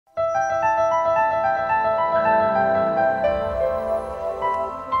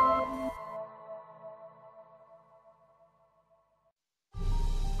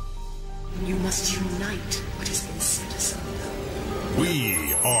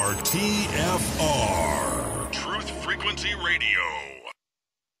RTFR, Truth Frequency Radio.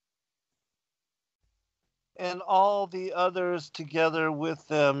 And all the others together with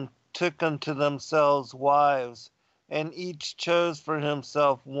them took unto themselves wives, and each chose for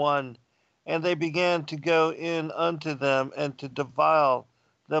himself one. And they began to go in unto them, and to defile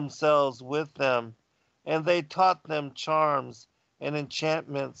themselves with them. And they taught them charms and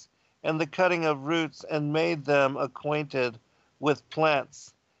enchantments, and the cutting of roots, and made them acquainted with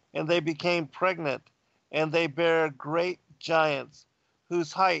plants. And they became pregnant, and they bare great giants,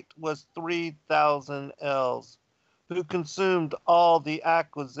 whose height was 3,000 ells, who consumed all the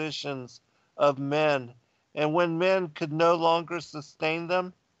acquisitions of men. And when men could no longer sustain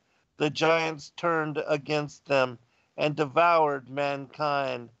them, the giants turned against them and devoured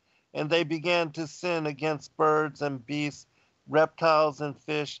mankind. And they began to sin against birds and beasts, reptiles and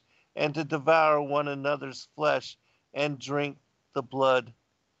fish, and to devour one another's flesh and drink the blood.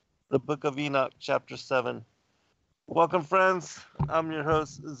 The Book of Enoch, chapter 7. Welcome, friends. I'm your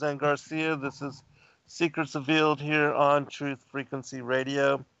host, Zen Garcia. This is Secrets Revealed here on Truth Frequency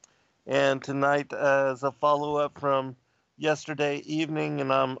Radio. And tonight, as a follow-up from yesterday evening,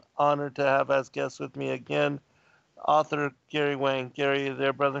 and I'm honored to have as guest with me again, author Gary Wayne. Gary, you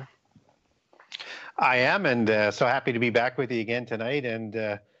there, brother? I am, and so happy to be back with you again tonight,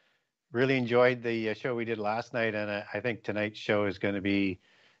 and really enjoyed the show we did last night, and I think tonight's show is going to be,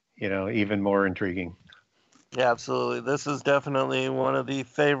 even more intriguing. Yeah, absolutely. This is definitely one of the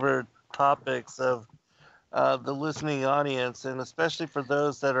favorite topics of the listening audience, and especially for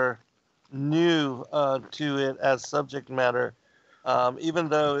those that are new to it as subject matter. Even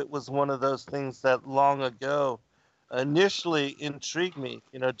though it was one of those things that long ago initially intrigued me.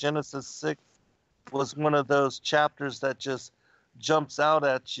 Genesis 6 was one of those chapters that just jumps out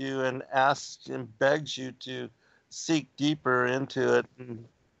at you and asks and begs you to seek deeper into it. And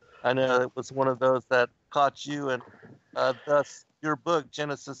I know it was one of those that caught you, and thus your book,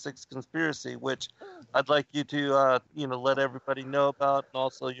 Genesis 6 Conspiracy, which I'd like you to, let everybody know about, and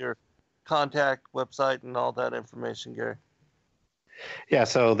also your contact website and all that information, Gary. Yeah,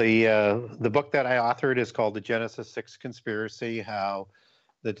 so the book that I authored is called The Genesis 6 Conspiracy, How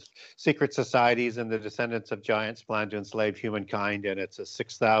the Secret Societies and the Descendants of Giants Plan to Enslave Humankind, and it's a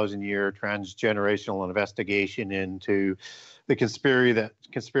 6,000-year transgenerational investigation into the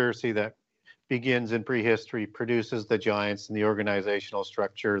conspiracy that begins in prehistory, produces the giants and the organizational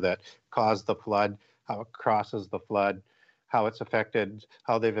structure that caused the flood, how it crosses the flood, how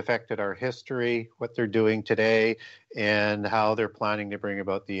they've affected our history, what they're doing today, and how they're planning to bring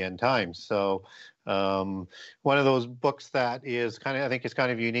about the end times. So one of those books that is I think is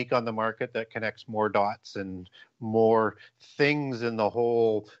kind of unique on the market, that connects more dots and more things in the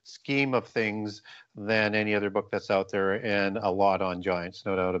whole scheme of things than any other book that's out there, and a lot on giants,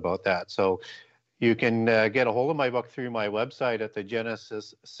 no doubt about that. So you can get a hold of my book through my website at the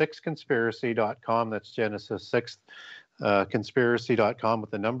Genesis6conspiracy.com. That's Genesis6 conspiracy.com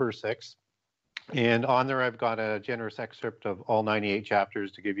with the number 6. And on there, I've got a generous excerpt of all 98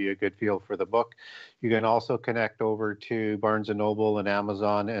 chapters to give you a good feel for the book. You can also connect over to Barnes & Noble and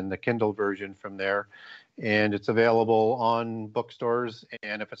Amazon and the Kindle version from there. And it's available on bookstores.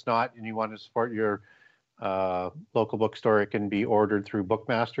 And if it's not, and you want to support your local bookstore, it can be ordered through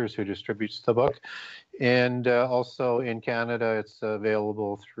Bookmasters, who distributes the book. And also in Canada, it's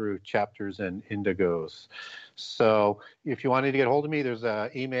available through Chapters and Indigos. So if you wanted to get a hold of me, there's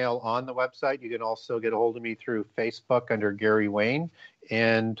an email on the website. You can also get a hold of me through Facebook under Gary Wayne,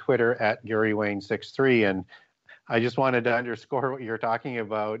 and Twitter at GaryWayne63. And I just wanted to underscore what you're talking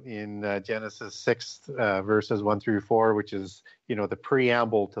about in Genesis 6 verses 1 through 4, which is, the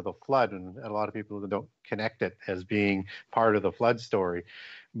preamble to the flood. And a lot of people don't connect it as being part of the flood story.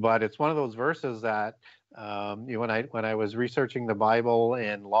 But it's one of those verses that when I was researching the Bible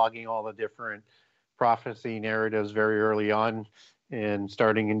and logging all the different prophecy narratives very early on, and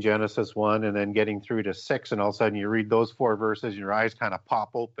starting in Genesis 1 and then getting through to 6, and all of a sudden you read those 4 verses, your eyes kind of pop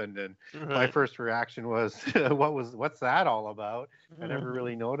open, and my first reaction was, what's that all about? I never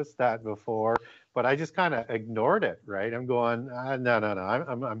really noticed that before, but I just kind of ignored it, right? I'm going, no.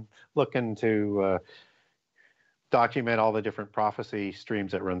 I'm looking to document all the different prophecy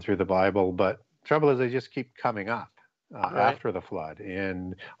streams that run through the Bible, but trouble is they just keep coming up. After the flood,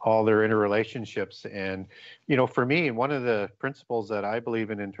 and all their interrelationships. And, for me, one of the principles that I believe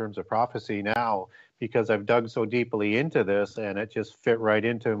in terms of prophecy now, because I've dug so deeply into this and it just fit right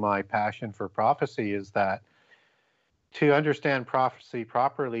into my passion for prophecy, is that to understand prophecy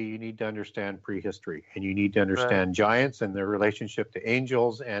properly, you need to understand prehistory, and you need to understand giants and their relationship to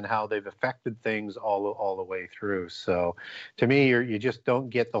angels and how they've affected things all the way through. So, to me, you just don't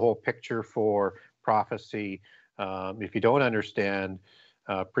get the whole picture for prophecy if you don't understand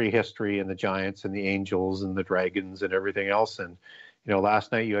prehistory and the giants and the angels and the dragons and everything else. And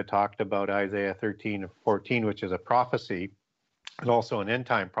last night you had talked about Isaiah 13 and 14, which is a prophecy and also an end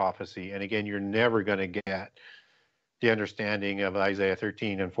time prophecy. And again, you're never going to get the understanding of Isaiah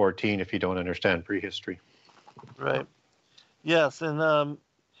 13 and 14 if you don't understand prehistory. Right. Yes, and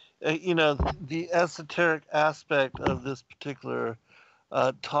the esoteric aspect of this particular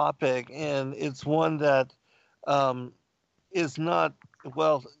topic, and it's one that is not,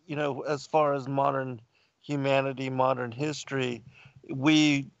 well, as far as modern humanity, modern history,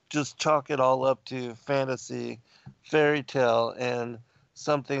 we just chalk it all up to fantasy, fairy tale, and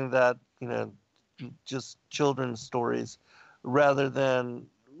something that, just children's stories, rather than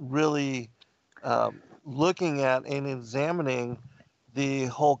really looking at and examining the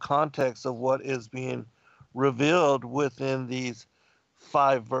whole context of what is being revealed within these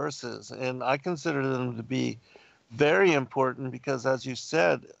 5 verses. And I consider them to be very important because, as you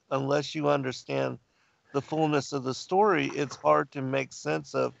said, unless you understand the fullness of the story, it's hard to make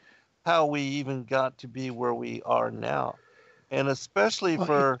sense of how we even got to be where we are now. And especially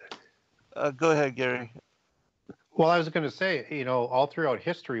for go ahead, Gary. Well, I was going to say, all throughout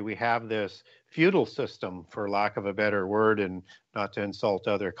history, we have this feudal system, for lack of a better word, and not to insult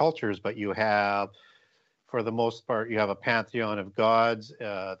other cultures, but you have, for the most part, you have a pantheon of gods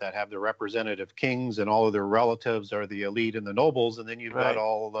that have the representative kings, and all of their relatives are the elite and the nobles, and then you've got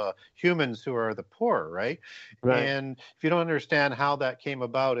all the humans who are the poor, right? And if you don't understand how that came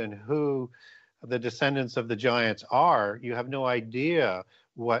about and who the descendants of the giants are, you have no idea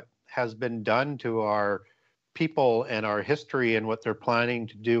what has been done to our people and our history and what they're planning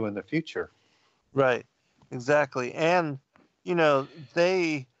to do in the future. Right, exactly. And,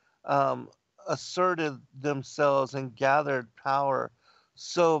 they asserted themselves and gathered power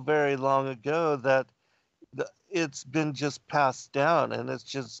so very long ago that it's been just passed down, and it's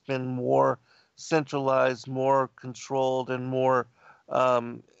just been more centralized, more controlled, and more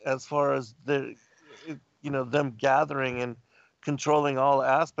as far as them gathering and controlling all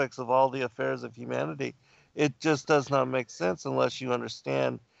aspects of all the affairs of humanity. It just does not make sense unless you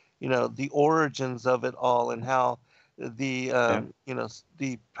understand, the origins of it all and how the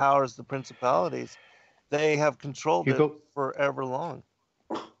the powers, the principalities, they have controlled it forever long.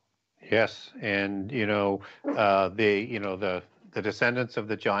 Yes, and the descendants of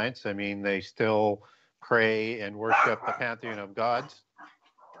the giants, I mean, they still pray and worship the pantheon of gods.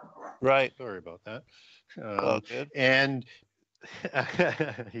 Right. Sorry about that. Good. And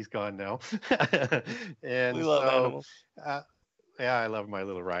he's gone now. And we love animals. Yeah, I love my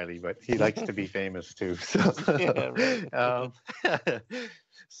little Riley, but he likes to be famous too. So,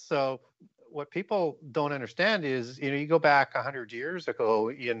 so what people don't understand is, you go back 100 years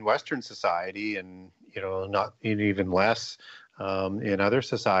ago in Western society, and not even less in other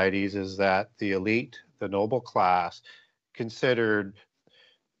societies, is that the elite, the noble class, considered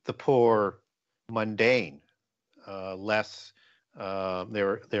the poor mundane, less. They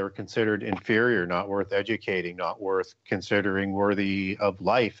were considered inferior, not worth educating, not worth considering worthy of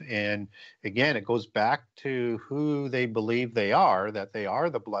life. And again, it goes back to who they believe they are, that they are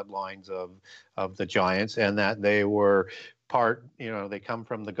the bloodlines of the giants, and that they were part, they come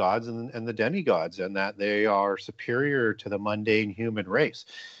from the gods and the demigods, and that they are superior to the mundane human race.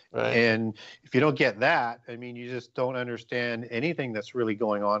 Right. And if you don't get that, I mean, you just don't understand anything that's really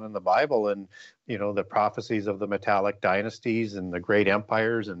going on in the Bible, and the prophecies of the metallic dynasties and the great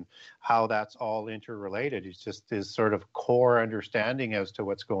empires and how that's all interrelated. It's just this sort of core understanding as to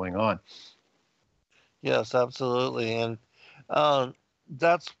what's going on. Yes, absolutely. And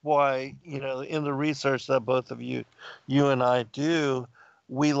that's why, in the research that both of you and I do,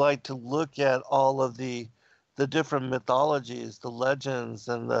 we like to look at all of the different mythologies, the legends,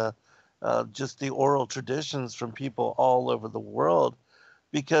 and the just the oral traditions from people all over the world.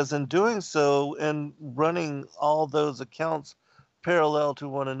 Because in doing so and running all those accounts parallel to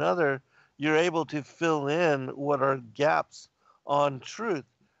one another, you're able to fill in what are gaps on truth,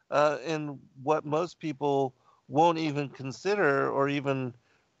 and what most people won't even consider or even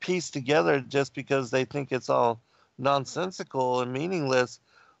piece together just because they think it's all nonsensical and meaningless.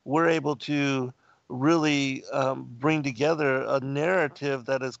 We're able to really bring together a narrative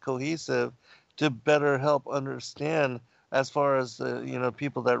that is cohesive to better help understand, as far as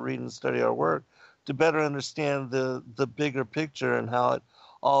people that read and study our work, to better understand the bigger picture and how it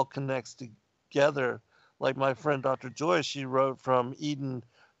all connects together like my friend Dr. Joyce, she wrote from Eden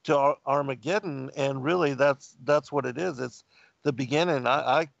to Armageddon, and really that's what it is. It's the beginning.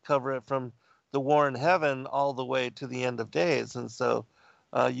 I cover it from the war in heaven all the way to the end of days. And so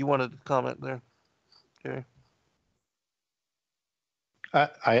you wanted to comment there, Gary?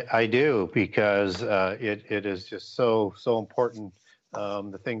 I do, because it is just so important.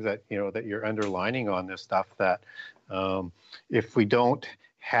 The things that that you're underlining on this stuff, that if we don't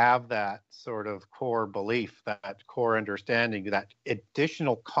have that sort of core belief, that core understanding, that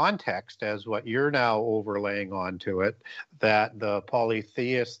additional context as what you're now overlaying onto it, that the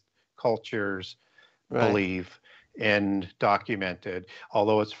polytheist cultures believe and documented,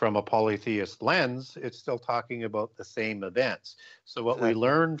 although it's from a polytheist lens, it's still talking about the same events. So what we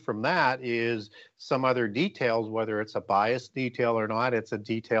learn from that is some other details, whether it's a biased detail or not, it's a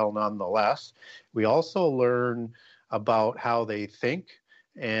detail nonetheless. We also learn about how they think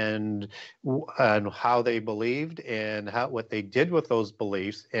and how they believed and what they did with those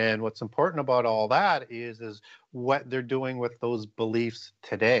beliefs. And what's important about all that is what they're doing with those beliefs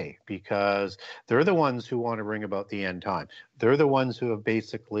today, because they're the ones who want to bring about the end time. They're the ones who have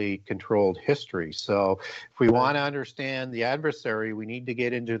basically controlled history. So if we want to understand the adversary, we need to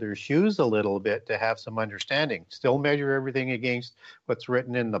get into their shoes a little bit to have some understanding. Still measure everything against what's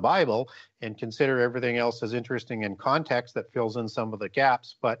written in the Bible and consider everything else as interesting in context that fills in some of the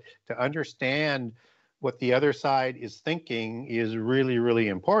gaps. But to understand what the other side is thinking is really, really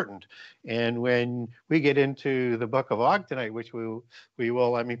important. And when we get into the book of Og tonight, which we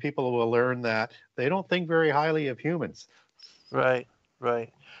will, I mean, people will learn that they don't think very highly of humans. Right.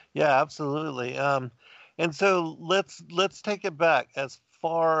 Yeah, absolutely. And so let's take it back as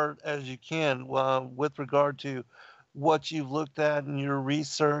far as you can with regard to what you've looked at in your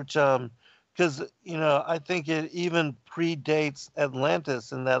research. Because, I think it even predates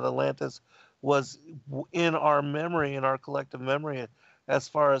Atlantis, and that Atlantis was in our memory, in our collective memory, as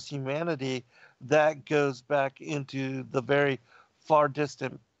far as humanity, that goes back into the very far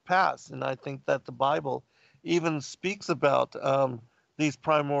distant past. And I think that the Bible even speaks about these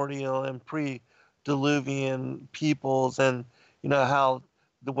primordial and pre-diluvian peoples, and how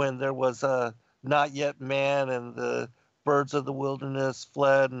when there was not yet man, and the birds of the wilderness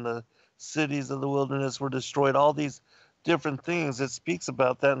fled, and the cities of the wilderness were destroyed, all these different things, it speaks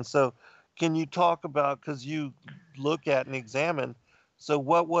about that. And so can you talk about, because you look at and examine, so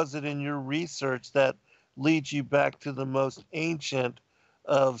what was it in your research that leads you back to the most ancient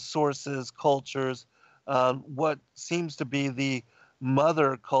of sources, cultures, what seems to be the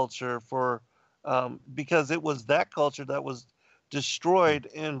mother culture for, because it was that culture that was destroyed,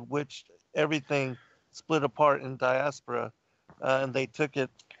 in which everything split apart in diaspora, and they took it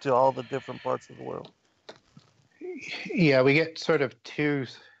to all the different parts of the world. Yeah, we get sort of two,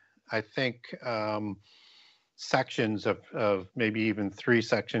 I think, sections of maybe even three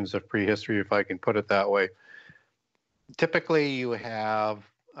sections of prehistory, if I can put it that way. Typically, you have,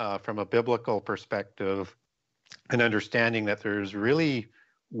 from a biblical perspective, an understanding that there's really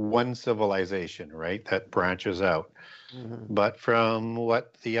one civilization, right, that branches out. Mm-hmm. But from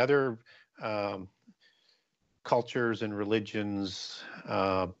what the other cultures and religions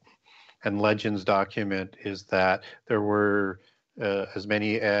and legends document is that there were as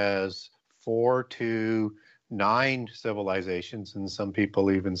many as 4 to 9 civilizations, and some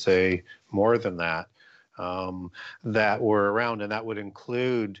people even say more than that, that were around, and that would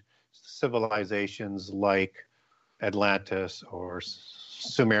include civilizations like Atlantis or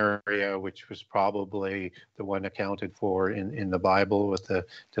Sumeria, which was probably the one accounted for in the Bible with the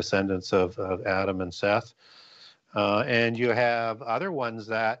descendants of Adam and Seth. And you have other ones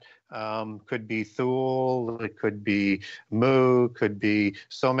that could be Thule, it could be Mu, could be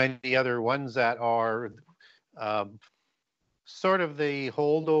so many other ones that are sort of the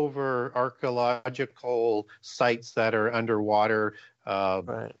holdover archaeological sites that are underwater.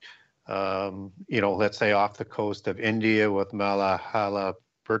 Right. Let's say off the coast of India with Malahala.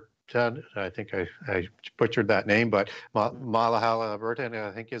 I think I butchered that name, but Malahala,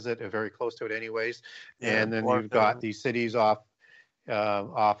 I think is it, very close to it anyways. Yeah, and then you've got these cities off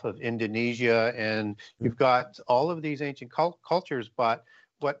of Indonesia, and you've got all of these ancient cultures. But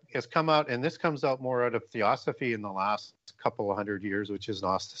what has come out, and this comes out more out of theosophy in the last couple of hundred years, which is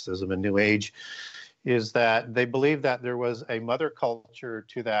Gnosticism and New Age, is that they believe that there was a mother culture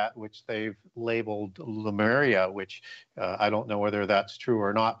to that, which they've labeled Lemuria, which I don't know whether that's true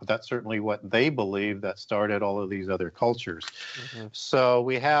or not, but that's certainly what they believe that started all of these other cultures. Mm-hmm. So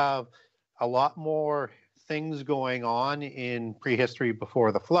we have a lot more things going on in prehistory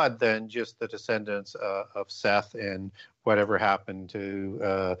before the flood than just the descendants of Seth and whatever happened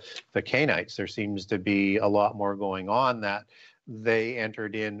to the Canaanites. There seems to be a lot more going on that they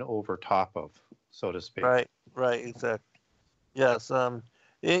entered in over top of, so to speak. Right, exactly. Yes,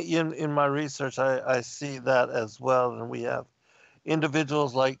 in my research, I see that as well, and we have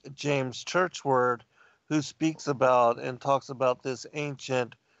individuals like James Churchward, who speaks about and talks about this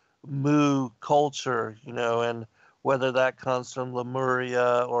ancient Mu culture, and whether that comes from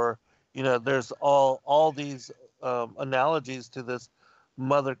Lemuria or, there's all these analogies to this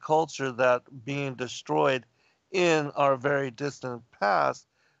mother culture that being destroyed in our very distant past,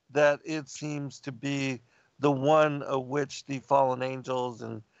 that it seems to be the one of which the fallen angels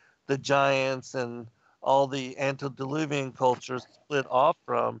and the giants and all the antediluvian cultures split off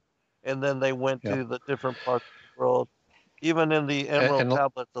from, and then they went Yeah. to the different parts of the world. Even in the Emerald And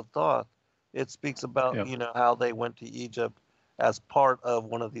Tablets of Thoth, it speaks about, yeah, how they went to Egypt as part of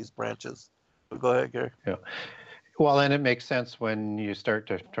one of these branches. But go ahead, Gary. yeah. Well, and it makes sense when you start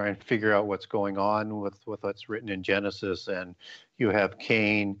to try and figure out what's going on with what's written in Genesis, and you have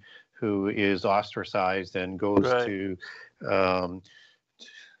Cain, who is ostracized and goes Right. to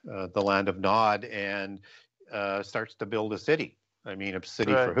the land of Nod and starts to build a city. I mean, a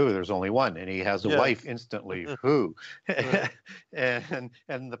city for Right. who? There's only one, and he has a Yes. wife instantly. Who? Right.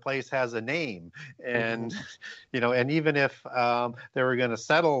 and the place has a name, and and even if they were going to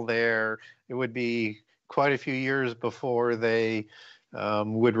settle there, it would be quite a few years before they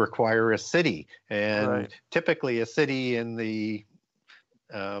would require a city, and Right. typically a city in the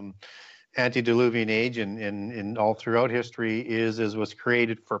antediluvian age and in all throughout history is was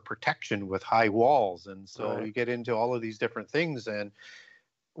created for protection with high walls, and so Right. you get into all of these different things. And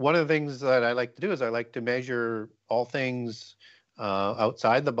one of the things that I like to do is I like to measure all things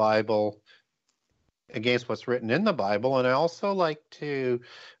outside the Bible against what's written in the Bible, and I also like to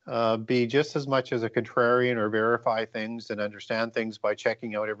be just as much as a contrarian or verify things and understand things by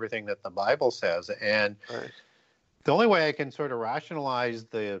checking out everything that the Bible says. And Right. the only way I can sort of rationalize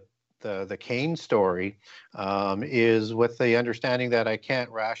the Cain story is with the understanding that I can't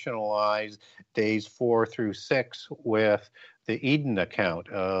rationalize days 4 through 6 with the Eden account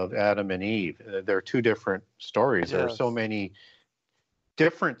of Adam and Eve. They're two different stories. Yes. There are so many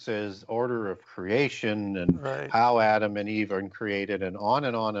differences, order of creation and how Adam and Eve are created, and on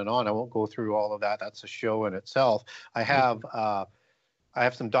and on and on. I won't go through all of that. That's a show in itself. I have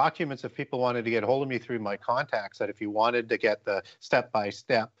some documents if people wanted to get hold of me through my contacts, that if you wanted to get the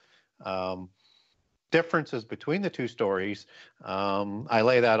step-by-step differences between the two stories, I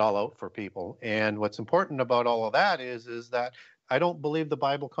lay that all out for people. And what's important about all of that is that I don't believe the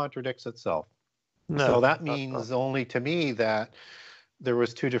Bible contradicts itself. No, so that means only to me that there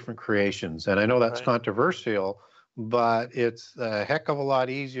was two different creations. And I know that's controversial, but it's a heck of a lot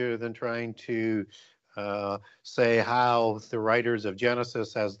easier than trying to say how the writers of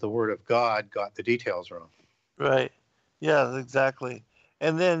Genesis, as the Word of God, got the details wrong. Right. Yeah, exactly.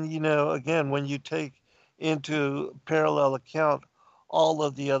 And then, again, when you take into parallel account all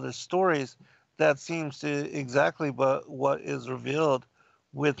of the other stories, that seems to exactly what is revealed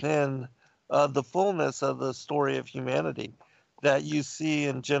within the fullness of the story of humanity that you see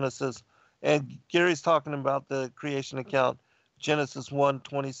in Genesis. And Gary's talking about the creation account, Genesis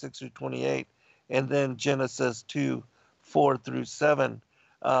 1:26 through 28, and then Genesis 2:4 through 7.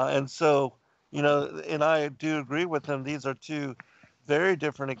 And so, and I do agree with him. These are two very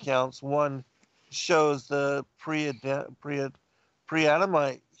different accounts. One shows the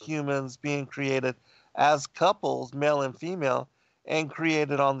pre-Adamite humans being created as couples, male and female, and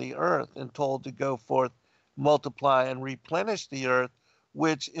created on the earth and told to go forth, multiply, and replenish the earth,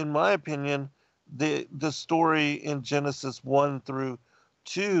 which, in my opinion, the story in Genesis 1 through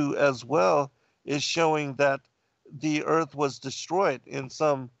 2 as well is showing that the earth was destroyed in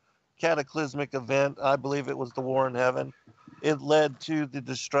some cataclysmic event. I believe it was the war in heaven. It led to the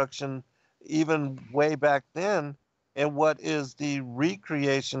destruction even way back then, and what is the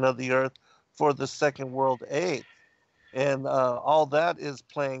recreation of the earth for the Second World Age. And all that is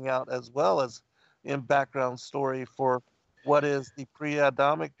playing out as well as in background story for what is the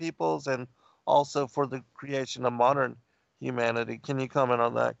pre-Adamic peoples and also for the creation of modern humanity. Can you comment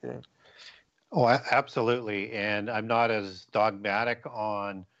on that, King? Oh, absolutely. And I'm not as dogmatic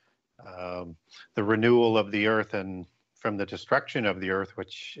on the renewal of the earth and from the destruction of the earth,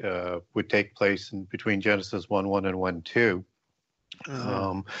 which would take place in between Genesis 1:1 and 1:2.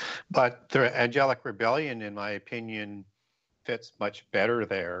 But the angelic rebellion, in my opinion, fits much better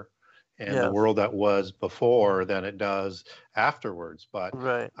there and the world that was before than it does afterwards. But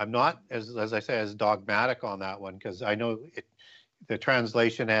I'm not, as I say, as dogmatic on that one, because I know the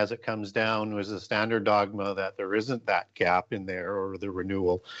translation as it comes down was the standard dogma that there isn't that gap in there, or the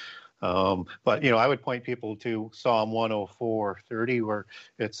renewal. But, I would point people to Psalm 104:30, where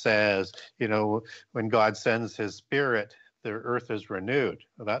it says, when God sends his spirit, the earth is renewed.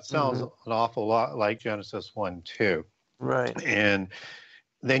 Well, that sounds an awful lot like Genesis 1:2. Right. And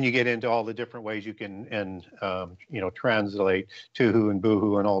then you get into all the different ways you can, translate Tuhu and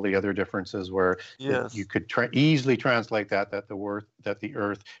Buhu and all the other differences where you could easily translate that the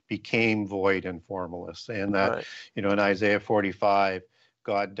earth became void and formless. And that, in Isaiah 45,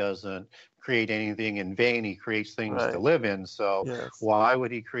 God doesn't create anything in vain. He creates things to live in. So why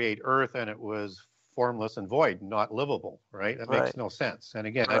would he create earth and it was formless and void, not livable, right? That makes no sense. And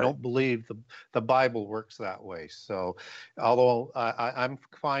again, I don't believe the Bible works that way. So although I'm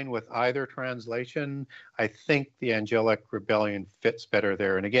fine with either translation, I think the angelic rebellion fits better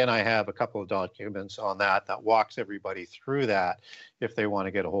there. And again, I have a couple of documents on that walks everybody through that. If they want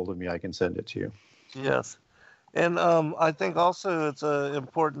to get a hold of me, I can send it to you. Yes. And I think also it's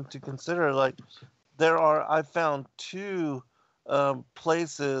important to consider, like, I found two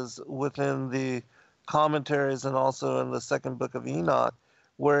places within the commentaries and also in the second book of Enoch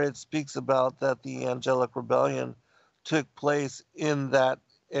where it speaks about that the angelic rebellion took place in that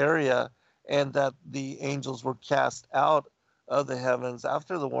area and that the angels were cast out of the heavens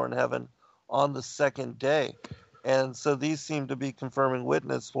after the war in heaven on the second day. And so these seem to be confirming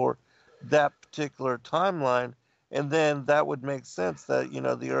witness for that particular timeline. And then that would make sense that,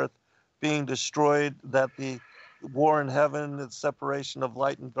 the earth being destroyed, that the war in heaven, the separation of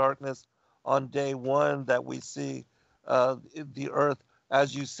light and darkness on day one, that we see the earth,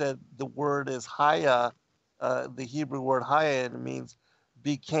 as you said, the word is haya, the Hebrew word haya, and it means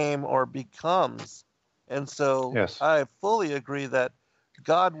became or becomes. And so I fully agree that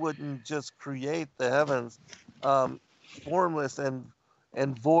God wouldn't just create the heavens formless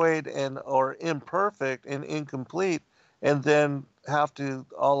and void or imperfect and incomplete, and then have to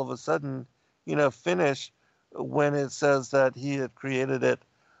all of a sudden, finish when it says that he had created it,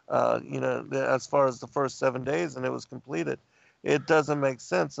 as far as the first 7 days and it was completed. It doesn't make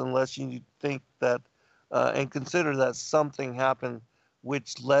sense unless you think that and consider that something happened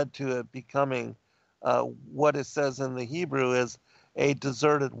which led to it becoming what it says in the Hebrew is a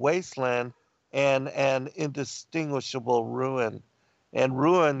deserted wasteland and an indistinguishable ruin. And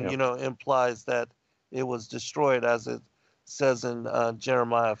ruin, implies that it was destroyed, as it says in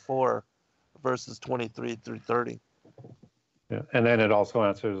Jeremiah 4, verses 23 through 30. Yeah. And then it also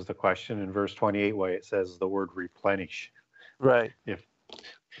answers the question in verse 28 why it says the word replenish. Right.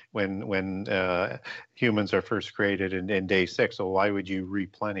 When humans are first created in day 6, so why would you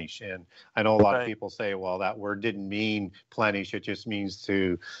replenish? And I know a lot of people say, well, that word didn't mean plenish, it just means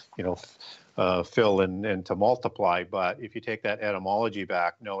to, fill and to multiply. But if you take that etymology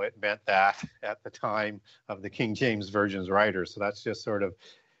back, no, it meant that at the time of the King James Version's writers. So that's just sort of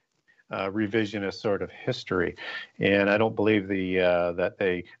revisionist sort of history. And I don't believe that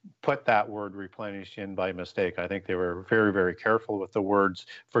they put that word replenish in by mistake. I think they were very, very careful with the words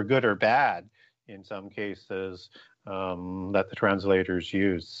for good or bad in some cases that the translators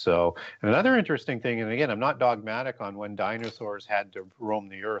used. So another interesting thing, and again, I'm not dogmatic on when dinosaurs had to roam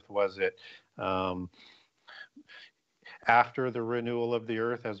the earth. Was it after the renewal of the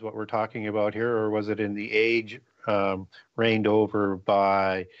earth, as what we're talking about here, or was it in the age reigned over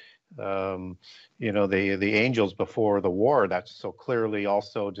by the angels before the war? That's so clearly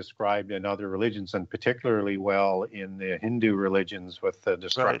also described in other religions, and particularly well in the Hindu religions with the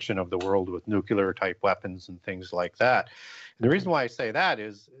destruction of the world with nuclear type weapons and things like that. And the reason why I say that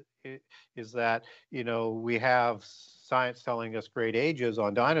is that, we have science telling us great ages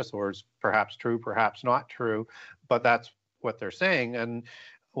on dinosaurs, perhaps true, perhaps not true, but that's what they're saying. And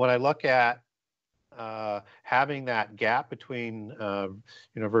when I look at having that gap between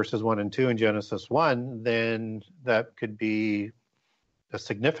verses 1 and 2 in Genesis 1, then that could be a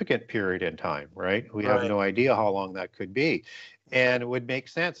significant period in time, right? We have no idea how long that could be. And it would make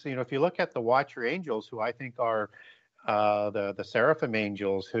sense, if you look at the watcher angels, who I think are the seraphim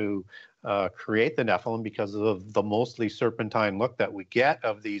angels who create the Nephilim because of the mostly serpentine look that we get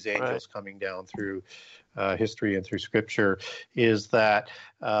of these angels coming down through history and through scripture, is that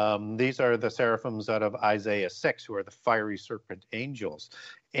these are the seraphims out of Isaiah 6, who are the fiery serpent angels.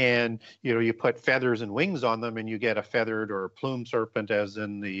 And, you put feathers and wings on them and you get a feathered or a plumed serpent, as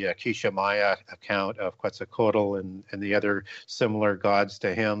in the Kisha Maya account of Quetzalcoatl and the other similar gods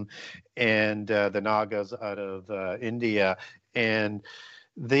to him, and the Nagas out of India. And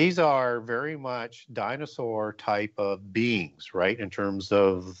these are very much dinosaur type of beings, right? In terms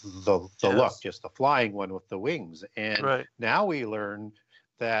of the look, Yes. just the flying one with the wings. And Right. now we learn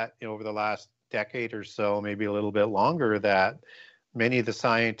that over the last decade or so, maybe a little bit longer, that many of the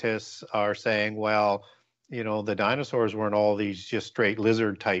scientists are saying, well, the dinosaurs weren't all these just straight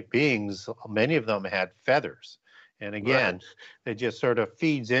lizard type beings. Many of them had feathers. And again, Right. it just sort of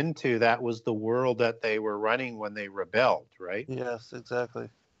feeds into that was the world that they were running when they rebelled, right? Yes, exactly.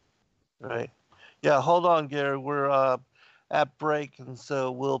 Right. Yeah, hold on, Gary. We're at break, and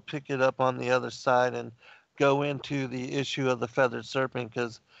so we'll pick it up on the other side and go into the issue of the feathered serpent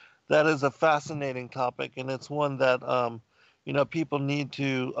because that is a fascinating topic, and it's one that people need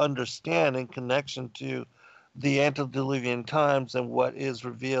to understand in connection to the antediluvian times and what is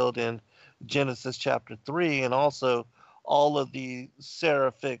revealed in Genesis chapter 3, and also all of the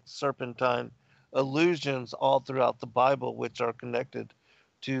seraphic serpentine allusions all throughout the Bible, which are connected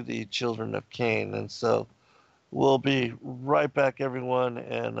to the children of Cain. And so we'll be right back, everyone,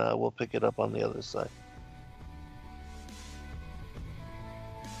 and we'll pick it up on the other side.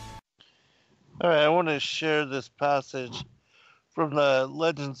 All right, I want to share this passage from the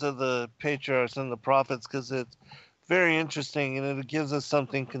Legends of the Patriarchs and the Prophets because it's very interesting and it gives us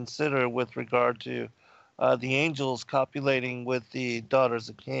something to consider with regard to the angels copulating with the daughters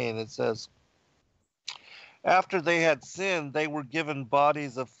of Cain. It says, after they had sinned, they were given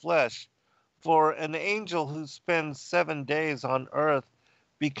bodies of flesh. For an angel who spends 7 days on earth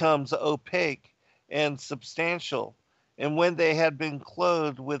becomes opaque and substantial. And when they had been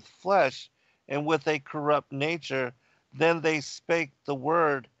clothed with flesh and with a corrupt nature, then they spake the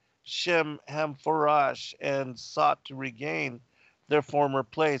word Shem Hampharash and sought to regain their former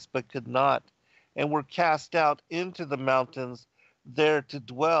place, but could not, and were cast out into the mountains there to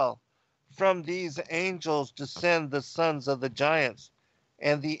dwell. From these angels descend the sons of the giants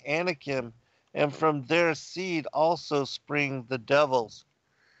and the Anakim, and from their seed also spring the devils.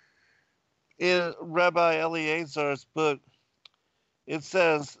 In Rabbi Eleazar's book, it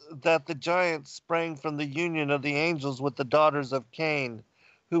says that the giants sprang from the union of the angels with the daughters of Cain,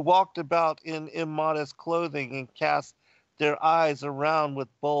 who walked about in immodest clothing and cast their eyes around with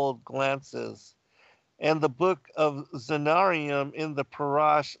bold glances. And the book of Zenarium in the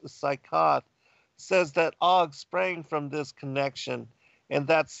Parash Psychoth says that Og sprang from this connection, and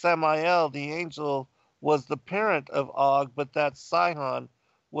that Samael, the angel, was the parent of Og, but that Sihon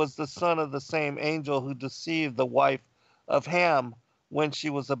was the son of the same angel who deceived the wife of Ham when she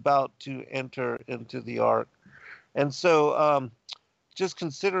was about to enter into the ark. And so, just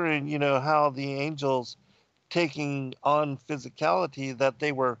considering, how the angels taking on physicality, that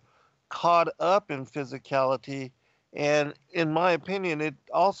they were caught up in physicality. And in my opinion, it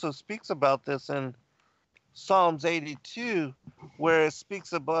also speaks about this in Psalms 82, where it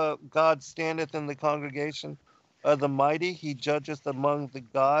speaks about God standeth in the congregation of the mighty, he judgeth among the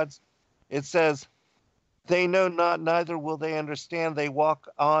gods. It says, they know not, neither will they understand. They walk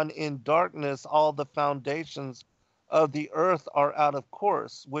on in darkness. All the foundations of the earth are out of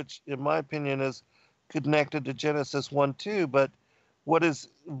course, which, in my opinion, is connected to Genesis 1:2. But what is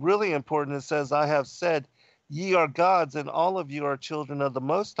really important, it says, I have said, ye are gods, and all of you are children of the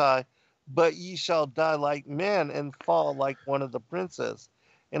Most High, but ye shall die like men and fall like one of the princes.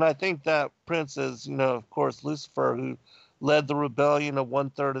 And I think that prince is, of course, Lucifer, who led the rebellion of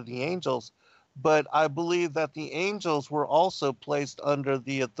 1/3 of the angels. But I believe that the angels were also placed under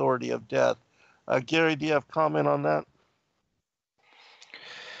the authority of death. Gary, do you have comment on that?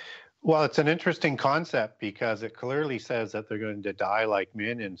 Well, it's an interesting concept because it clearly says that they're going to die like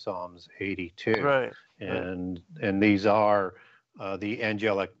men in Psalms 82. Right. And these are the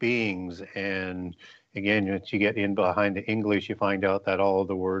angelic beings. And again, once you get in behind the English, you find out that all of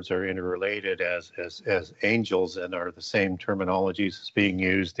the words are interrelated as angels and are the same terminologies as being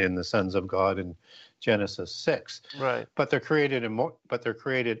used in the sons of God in Genesis 6. Right. But they're created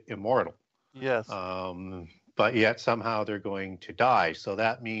immortal. Yes. But yet somehow they're going to die. So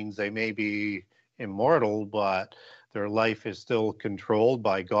that means they may be immortal, but their life is still controlled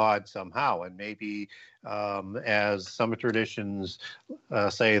by God somehow. And maybe, as some traditions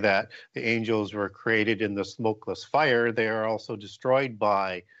say, that the angels were created in the smokeless fire, they are also destroyed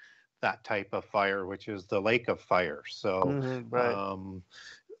by that type of fire, which is the lake of fire. So right.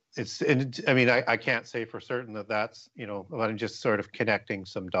 I can't say for certain that that's, I'm just sort of connecting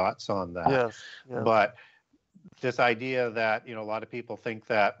some dots on that. Yes. But this idea that, a lot of people think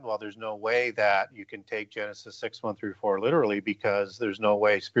that, well, there's no way that you can take Genesis 6:1-4 literally because there's no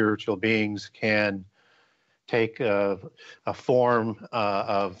way spiritual beings can take a form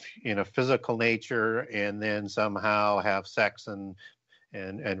of, physical nature and then somehow have sex and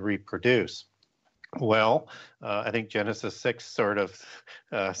and reproduce. Well, I think Genesis 6 sort of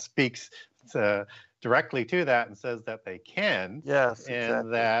speaks directly to that and says that they can. Yes, and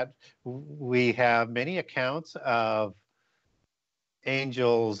exactly. that we have many accounts of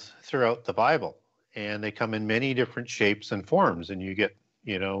angels throughout the Bible, and they come in many different shapes and forms. And you get,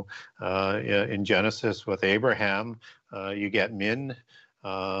 in Genesis with Abraham, you get men.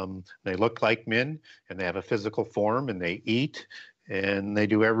 They look like men, and they have a physical form, and they eat, and they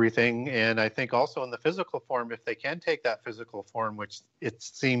do everything. And I think also in the physical form, if they can take that physical form, which it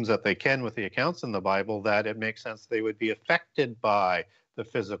seems that they can with the accounts in the Bible, that it makes sense they would be affected by the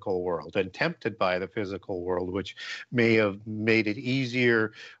physical world and tempted by the physical world, which may have made it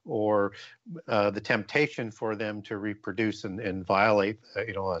easier, or the temptation for them to reproduce and violate,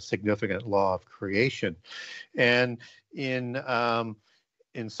 a significant law of creation. And in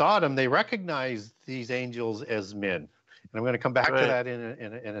Sodom, they recognize these angels as men. And I'm going to come back to that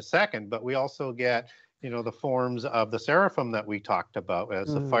in a second. But we also get, the forms of the seraphim that we talked about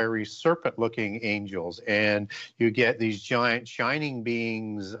as the fiery serpent-looking angels. And you get these giant shining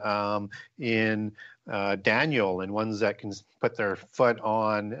beings in Daniel, and ones that can put their foot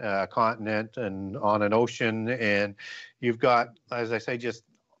on a continent and on an ocean. And you've got, as I say, just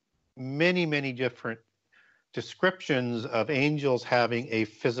many, many different descriptions of angels having a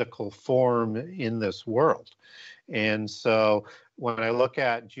physical form in this world. And so when I look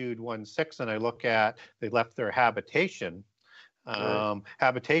at Jude 1:6 and I look at they left their habitation,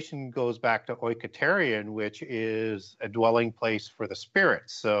 habitation goes back to oikaterion, which is a dwelling place for the spirit.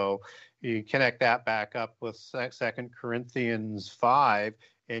 So you connect that back up with 2 Corinthians 5,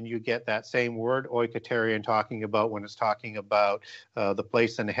 and you get that same word oikaterion talking about when it's talking about the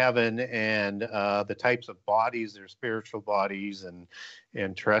place in heaven and the types of bodies, their spiritual bodies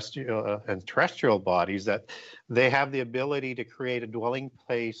and terrestrial bodies, that they have the ability to create a dwelling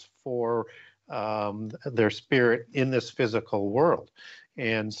place for their spirit in this physical world.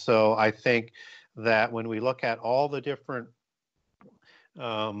 And so I think that when we look at all the different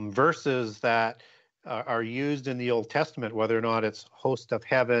verses that are used in the Old Testament, whether or not it's host of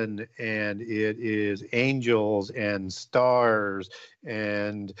heaven and it is angels and stars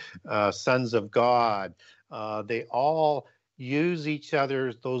and sons of God, they all use each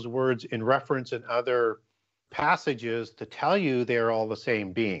other's, those words in reference in other passages to tell you they're all the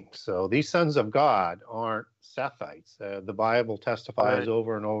same being. So these sons of God aren't Sethites. The Bible testifies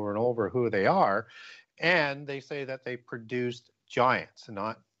over and over and over who they are, and they say that they produced giants,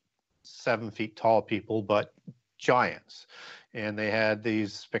 not 7 feet tall people, but giants. And they had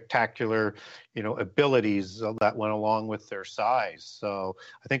these spectacular, abilities that went along with their size. So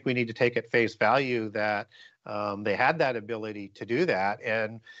I think we need to take at face value that they had that ability to do that.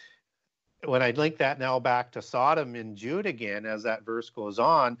 And when I link that now back to Sodom in Jude again, as that verse goes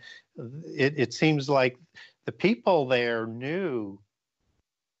on, it seems like the people there knew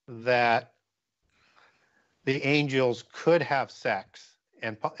that the angels could have sex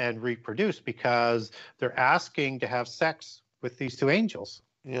and reproduce, because they're asking to have sex with these two angels.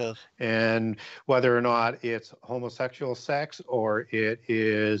 Yes. And whether or not it's homosexual sex, or it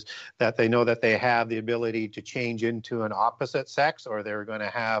is that they know that they have the ability to change into an opposite sex, or they're going to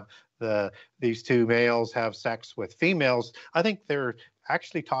have these two males have sex with females, I think they're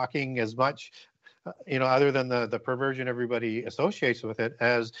actually talking as much, other than the perversion everybody associates with it,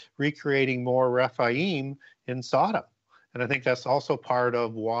 as recreating more Rephaim in Sodom. And I think that's also part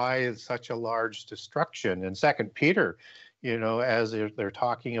of why it's such a large destruction. In 2 Peter, as they're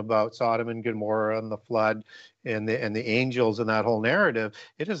talking about Sodom and Gomorrah and the flood and the angels and that whole narrative,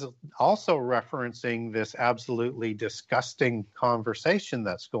 it is also referencing this absolutely disgusting conversation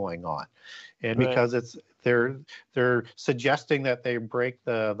that's going on. And because they're suggesting that they break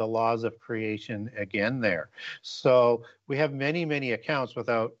the laws of creation again there. So we have many, many accounts,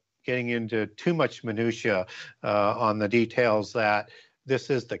 without getting into too much minutia on the details, that this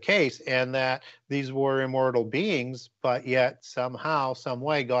is the case, and that these were immortal beings, but yet somehow, some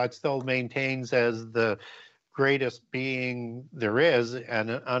way, God still maintains as the greatest being there is, and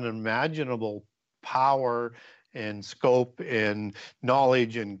an unimaginable power and scope and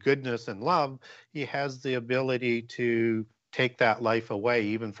knowledge and goodness and love. He has the ability to take that life away,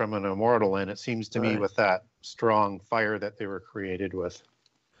 even from an immortal, and it seems to me with that strong fire that they were created with.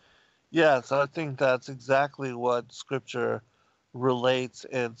 Yes, I think that's exactly what Scripture relates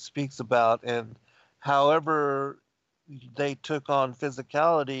and speaks about. And however they took on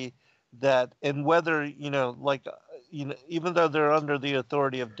physicality, and whether, even though they're under the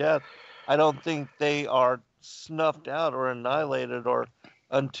authority of death, I don't think they are snuffed out or annihilated or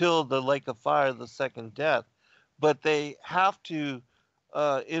until the lake of fire, the second death. But they have to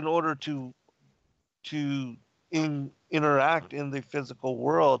in order to interact in the physical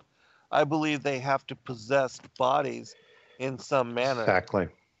world, I believe they have to possess bodies in some manner. Exactly.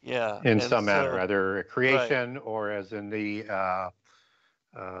 Yeah, In and some manner, so either a right. creation or as in the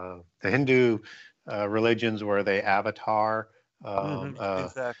Hindu religions where they avatar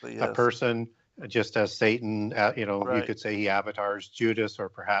Exactly. a Yes. person, just as Satan, you Right. could say he avatars Judas, or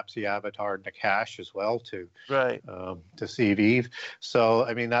perhaps he avatared Nakash as well to Right. deceive Eve. So,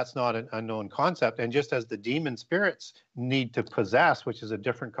 I mean, that's not an unknown concept. And just as the demon spirits need to possess, which is a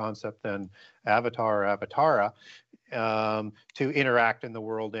different concept than avatar or avatara, to interact in the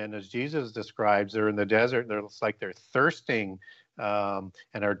world. And as Jesus describes, they're in the desert, it's like they're thirsting and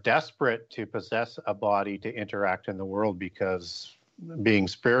are desperate to possess a body to interact in the world, because being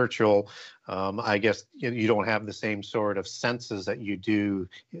spiritual, I guess you don't have the same sort of senses that you do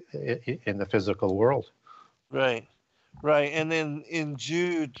in the physical world. Right. Right. And then in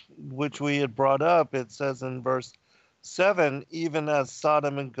Jude, which we had brought up, it says in verse 7, even as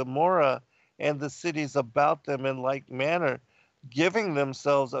Sodom and Gomorrah and the cities about them in like manner, giving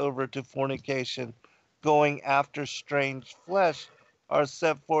themselves over to fornication, going after strange flesh, are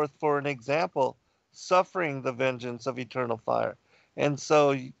set forth for an example, suffering the vengeance of eternal fire. And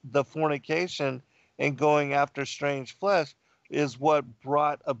so the fornication and going after strange flesh is what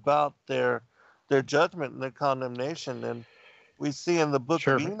brought about their judgment and their condemnation. And we see in the book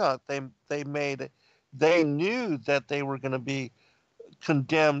of Sure. Enoch, they knew that they were going to be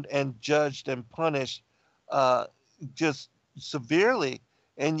condemned and judged and punished uh, just severely,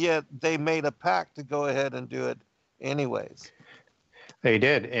 and yet they made a pact to go ahead and do it anyways. They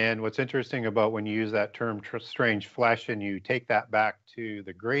did. And what's interesting about when you use that term strange flesh and you take that back to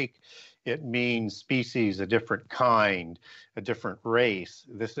the Greek, it means species, a different kind, a different race.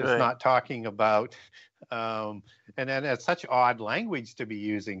 This is Right. not talking about, and then it's such odd language to be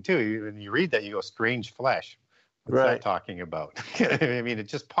using too. When you read that, you go, strange flesh. What's that Right. talking about? I mean, it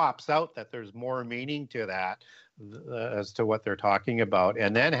just pops out that there's more meaning to that as to what they're talking about.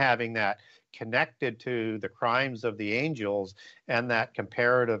 And then having that connected to the crimes of the angels and that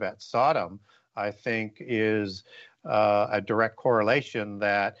comparative at Sodom, I think is a direct correlation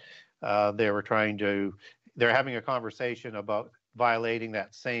that they're having a conversation about violating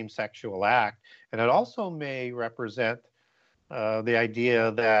that same sexual act. And it also may represent the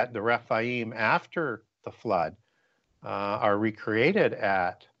idea that the Rephaim after the flood are recreated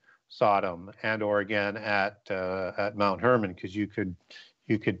at Sodom and or again at Mount Hermon, because you could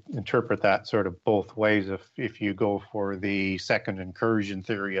interpret that sort of both ways if you go for the second incursion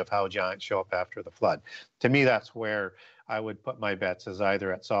theory of how giants show up after the flood. To me, that's where I would put my bets, as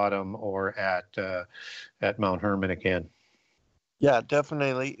either at Sodom or at Mount Hermon again. Yeah,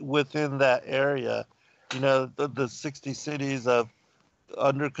 definitely within that area. The 60 cities of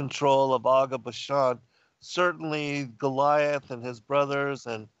under control of Og of Bashan, certainly Goliath and his brothers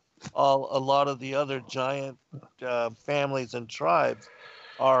and a lot of the other giant families and tribes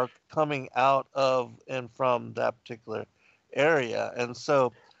are coming out of and from that particular area. And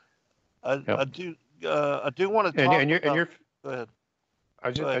so I, Yep. I do want to And talk and you're and about. you're Go ahead. I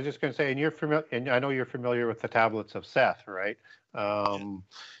was Go just, I ahead. was just going to say, and you're familiar, and I know you're familiar with the tablets of Seth, right? Yes.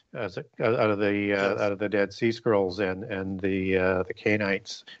 Out of the Dead Sea Scrolls, and the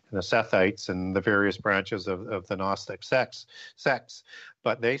Cainites and the Sethites and the various branches of the Gnostic sects.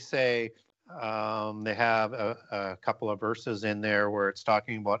 But they say they have a couple of verses in there where it's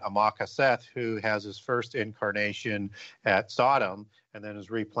talking about Amakaseth, who has his first incarnation at Sodom and then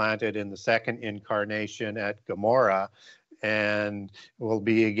is replanted in the second incarnation at Gomorrah, and will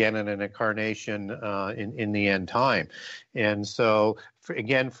be again in an incarnation in the end time. And so,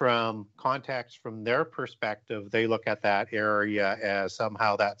 again, from context from their perspective, they look at that area as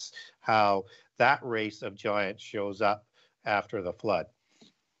somehow that's how that race of giants shows up after the flood.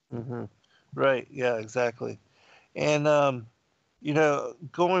 Hmm. Right. Yeah. Exactly. And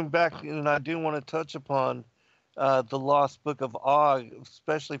going back, and I do want to touch upon the Lost Book of Og,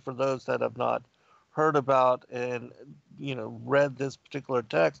 especially for those that have not heard about and read this particular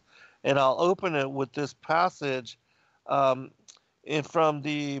text. And I'll open it with this passage from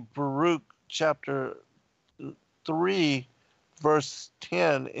the Baruch chapter 3, verse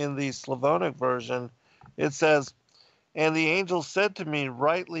 10 in the Slavonic version. It says, "And the angel said to me,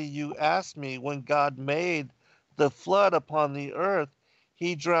 rightly you asked me, when God made the flood upon the earth,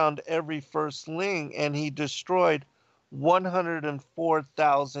 he drowned every firstling, and he destroyed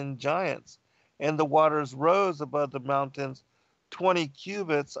 104,000 giants. And the waters rose above the mountains 20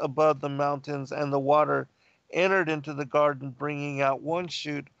 cubits above the mountains, and the water entered into the garden, bringing out one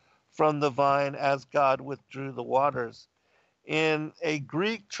shoot from the vine as God withdrew the waters." in a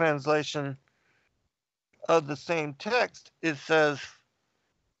Greek translation of the same text, it says,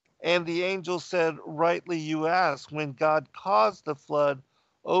 "And the angel said, rightly you ask, when God caused the flood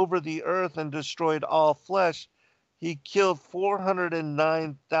over the earth and destroyed all flesh, he killed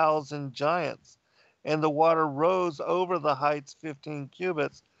 409,000 giants, and the water rose over the heights 15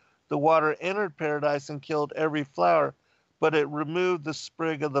 cubits. The water entered paradise and killed every flower, but it removed the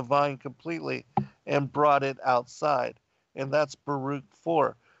sprig of the vine completely and brought it outside." And that's Baruch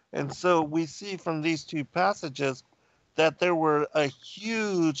 4. And so we see from these two passages that there were a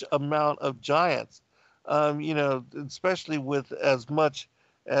huge amount of giants, especially with as much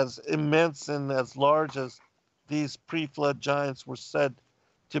as immense and as large as these pre-flood giants were said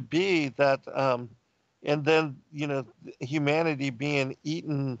to be, that, and then, humanity being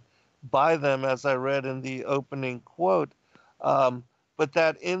eaten by them, as I read in the opening quote. But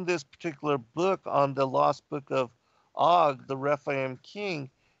that in this particular book on the lost book of Og, the Rephaim king,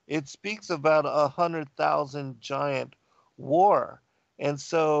 it speaks about 100,000 giant war. And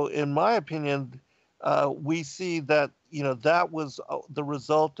so, in my opinion, we see that, that was the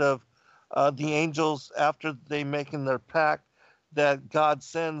result of the angels, after they making their pact, that God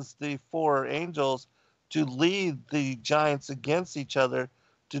sends the 4 angels to lead the giants against each other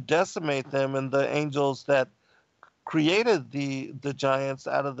to decimate them. And the angels that created the giants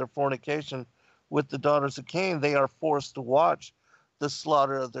out of their fornication with the daughters of Cain, they are forced to watch the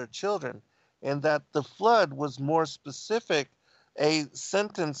slaughter of their children. And that the flood was more specific, a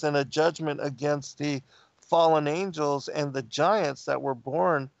sentence and a judgment against the fallen angels and the giants that were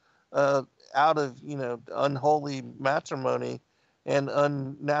born out of, unholy matrimony and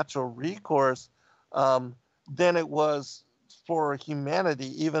unnatural recourse, than it was for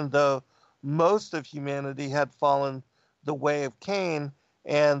humanity, even though most of humanity had fallen the way of Cain.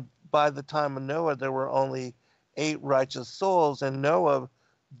 And by the time of Noah, there were only 8 righteous souls, and Noah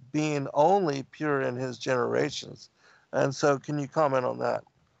being only pure in his generations. And so, can you comment on that?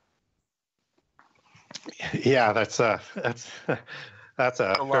 Yeah, that's a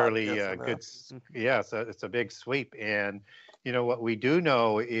fairly good. Yeah, it's a big sweep. And what we do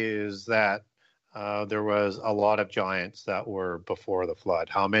know is that there was a lot of giants that were before the flood.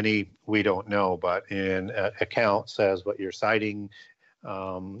 How many, we don't know, but in account says what you're citing,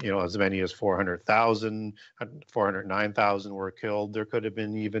 as many as 400,000, 409,000 were killed. There could have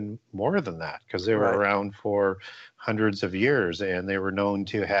been even more than that, because they were around for hundreds of years, and they were known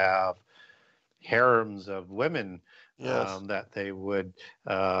to have harems of women that they would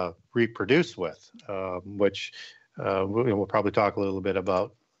reproduce with, which we'll probably talk a little bit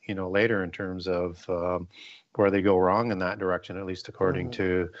about later, in terms of where they go wrong in that direction, at least according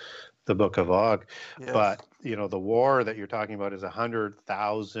to the book of Og. Yes. But the war that you're talking about is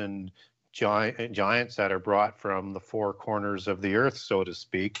 100,000 giants that are brought from the 4 corners of the earth, so to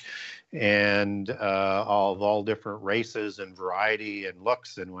speak, and all different races and variety and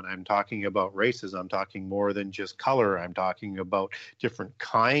looks. And when I'm talking about races, I'm talking more than just color. I'm talking about different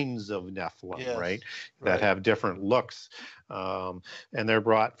kinds of Nephilim, right? That have different looks. And they're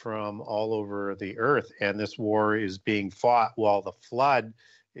brought from all over the earth. And this war is being fought while the flood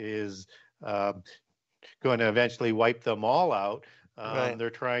is going to eventually wipe them all out. They're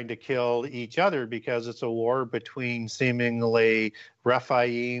trying to kill each other because it's a war between seemingly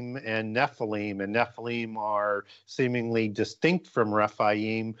Rephaim and Nephilim, and Nephilim are seemingly distinct from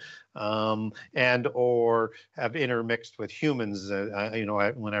Rephaim, and or have intermixed with humans.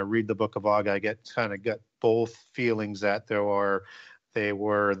 When I read the book of Og, I get both feelings that they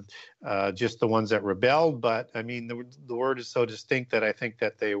were just the ones that rebelled, but I mean, the word is so distinct that I think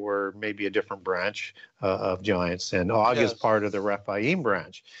that they were maybe a different branch of giants, and Og is part of the Rephaim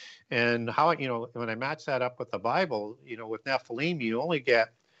branch. And how, when I match that up with the Bible, with Nephilim, you only get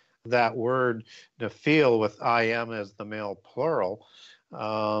that word Nephil with I am as the male plural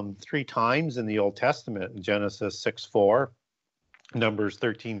 3 times in the Old Testament, in Genesis 6:4. Numbers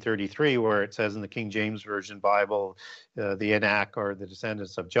 13:33, where it says in the King James Version Bible, the Enoch, or the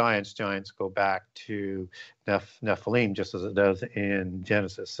descendants of giants go back to Nephilim, just as it does in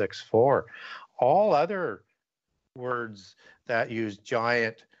Genesis 6:4. All other words that use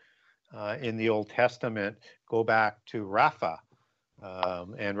giant in the Old Testament go back to Rapha,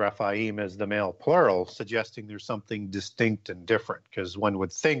 and Rephaim as the male plural, suggesting there's something distinct and different, because one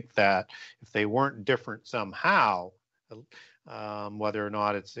would think that if they weren't different somehow, whether or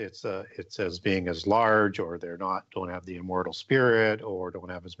not it's as being as large, or don't have the immortal spirit, or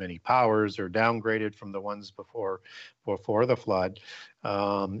don't have as many powers, or downgraded from the ones before the flood,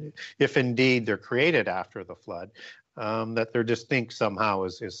 if indeed they're created after the flood, that they're distinct somehow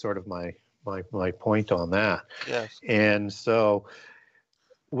is sort of my my point on that. Yes. And so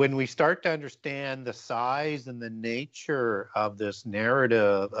when we start to understand the size and the nature of this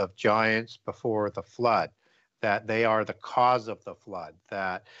narrative of giants before the flood, that they are the cause of the flood,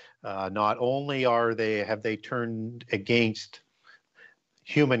 that not only have they turned against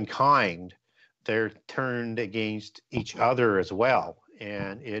humankind, they're turned against each other as well.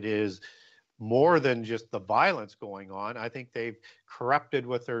 And it is more than just the violence going on. I think they've corrupted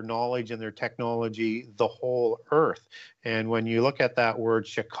with their knowledge and their technology the whole earth. And when you look at that word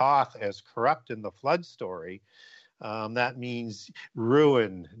shakath as corrupt in the flood story, that means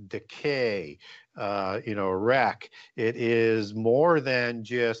ruin, decay, wreck. It is more than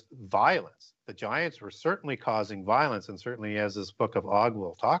just violence. The giants were certainly causing violence, and certainly as this book of Og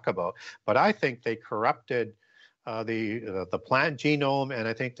will talk about. But I think they corrupted the plant genome, and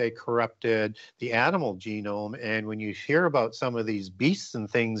I think they corrupted the animal genome. And when you hear about some of these beasts and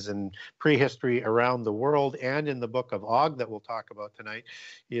things in prehistory around the world and in the book of Og that we'll talk about tonight,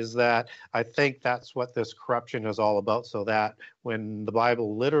 is that I think that's what this corruption is all about. So that when the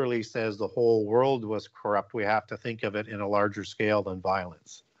Bible literally says the whole world was corrupt, we have to think of it in a larger scale than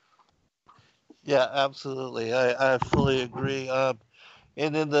violence. Yeah, absolutely. I fully agree.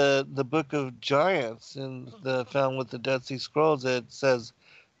 And in the book of Giants, found with the Dead Sea Scrolls, it says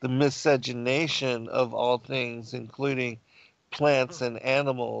the miscegenation of all things, including plants and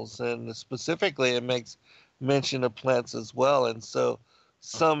animals, and specifically it makes mention of plants as well. And so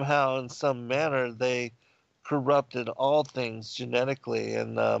somehow, in some manner, they corrupted all things genetically,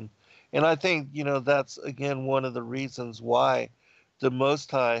 and I think that's again one of the reasons why the Most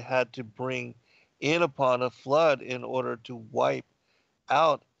High had to bring in upon a flood in order to wipe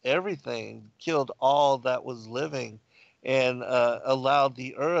out everything, killed all that was living, and allowed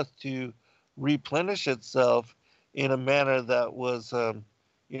the earth to replenish itself in a manner that was,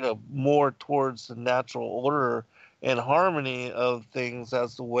 more towards the natural order and harmony of things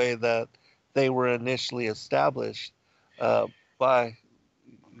as the way that they were initially established by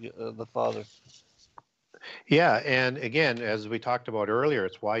the Father. Yeah, and again, as we talked about earlier,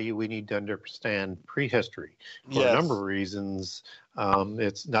 it's why we need to understand prehistory for a number of reasons.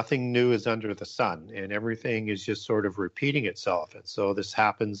 It's nothing new is under the sun, and everything is just sort of repeating itself. And so this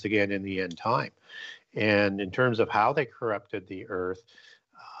happens again in the end time. And in terms of how they corrupted the earth,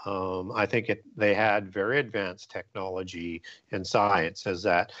 I think they had very advanced technology and sciences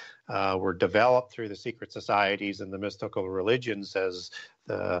that were developed through the secret societies and the mystical religions, as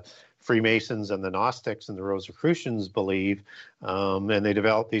the Freemasons and the Gnostics and the Rosicrucians believe, and they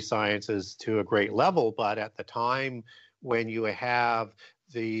developed these sciences to a great level. But at the time when you have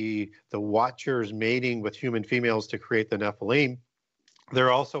the Watchers mating with human females to create the Nephilim,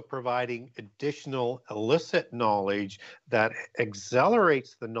 they're also providing additional illicit knowledge that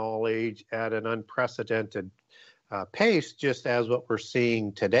accelerates the knowledge at an unprecedented pace, just as what we're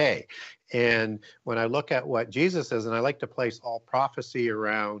seeing today. And when I look at what Jesus says, and I like to place all prophecy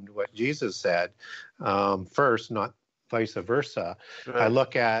around what Jesus said first, not vice versa. Right. I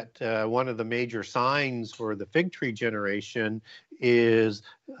look at one of the major signs for the fig tree generation is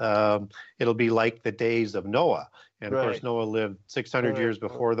it'll be like the days of Noah. And of course, Noah lived 600 years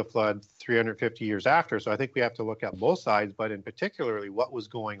before the flood, 350 years after. So I think we have to look at both sides, but in particularly what was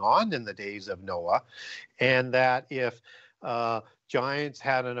going on in the days of Noah. And that if giants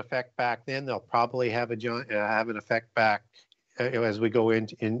had an effect back then, they'll probably have an effect back as we go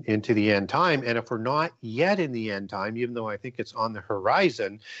into the end time. And if we're not yet in the end time, even though I think it's on the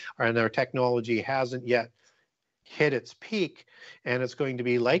horizon, and our technology hasn't yet hit its peak, and it's going to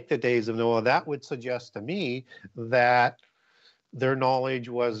be like the days of Noah, that would suggest to me that their knowledge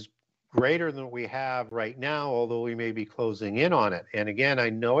was greater than we have right now, although we may be closing in on it. And again, I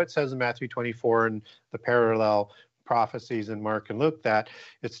know it says in Matthew 24 and the parallel prophecies in Mark and Luke that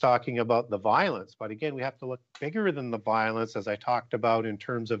it's talking about the violence. But again, we have to look bigger than the violence, as I talked about, in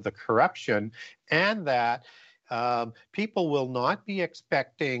terms of the corruption, and that people will not be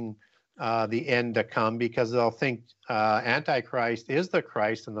expecting the end to come, because they'll think Antichrist is the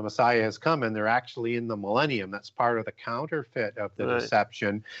Christ and the Messiah has come, and they're actually in the millennium. That's part of the counterfeit of the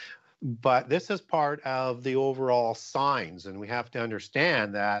deception. But this is part of the overall signs, and we have to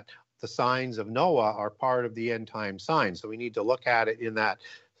understand that the signs of Noah are part of the end time signs. So we need to look at it in that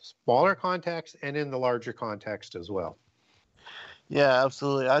smaller context and in the larger context as well. Yeah,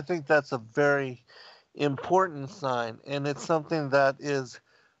 absolutely. I think that's a very important sign, and it's something that is,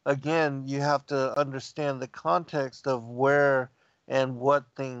 again, you have to understand the context of where and what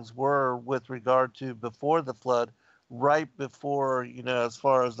things were with regard to before the flood, right before, as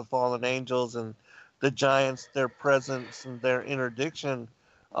far as the fallen angels and the giants, their presence and their interdiction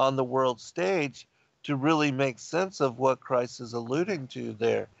on the world stage to really make sense of what Christ is alluding to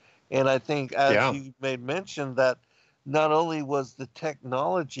there. And I think, as Yeah. you made mention, that not only was the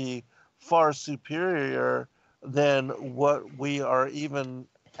technology far superior than what we are even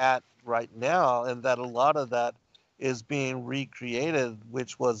at right now, and that a lot of that is being recreated,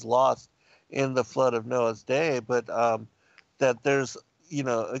 which was lost in the flood of Noah's day, but that there's,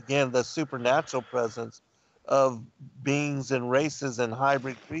 again, the supernatural presence of beings and races and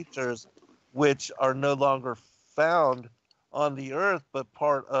hybrid creatures which are no longer found on the earth, but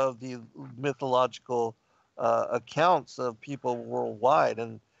part of the mythological accounts of people worldwide.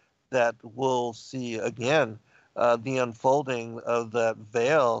 And that we'll see again the unfolding of that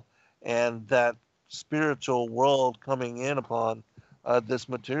veil and that spiritual world coming in upon this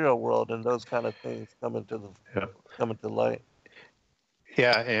material world, and those kind of things come into light.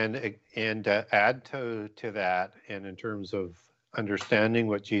 Yeah, and add to that, and in terms of understanding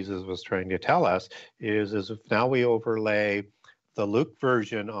what Jesus was trying to tell us, is if now we overlay the Luke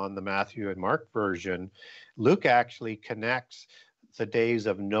version on the Matthew and Mark version, Luke actually connects the days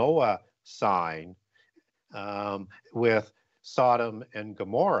of Noah sign with Sodom and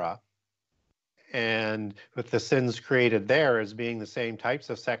Gomorrah, and with the sins created there as being the same types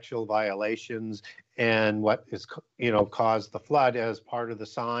of sexual violations and what is caused the flood as part of the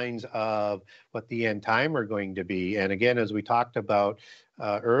signs of what the end time are going to be. And again, as we talked about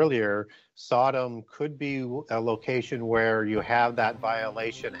earlier, Sodom could be a location where you have that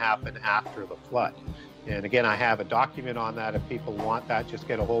violation happen after the flood. And again, I have a document on that. If people want that, just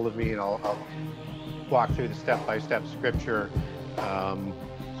get a hold of me and I'll walk through the step-by-step scripture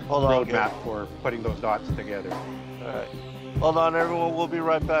roadmap for putting those dots together. All right. Hold on, everyone. We'll be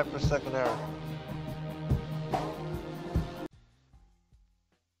right back for second hour.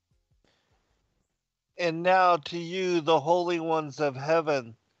 And now to you, the holy ones of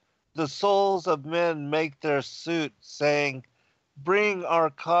heaven, the souls of men make their suit, saying, bring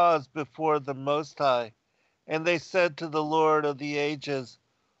our cause before the Most High. And they said to the Lord of the ages,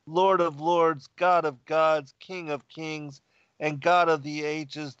 Lord of lords, God of gods, King of kings, and God of the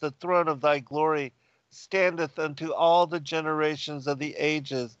ages, the throne of thy glory standeth unto all the generations of the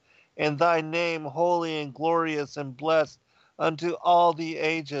ages, and thy name holy and glorious and blessed unto all the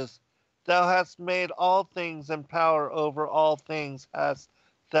ages. Thou hast made all things, and power over all things hast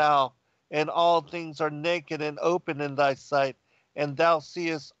thou, and all things are naked and open in thy sight, and thou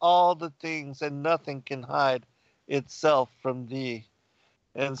seest all the things, and nothing can hide itself from thee.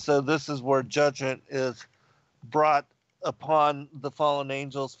 And so this is where judgment is brought upon the fallen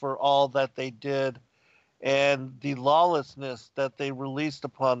angels for all that they did and the lawlessness that they released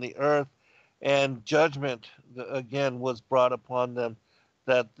upon the earth, and judgment again was brought upon them,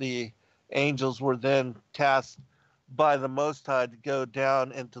 that the angels were then tasked by the Most High to go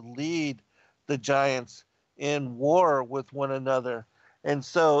down and to lead the giants in war with one another. And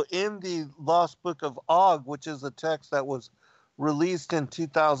so in the Lost Book of Og, which is a text that was released in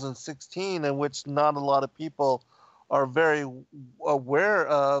 2016 and which not a lot of people are very aware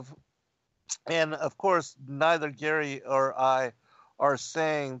of, and of course neither Gary or I are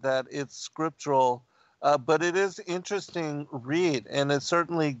saying that it's scriptural, but it is interesting read, and it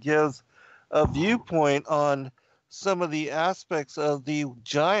certainly gives a viewpoint on some of the aspects of the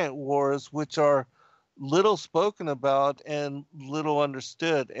giant wars which are little spoken about and little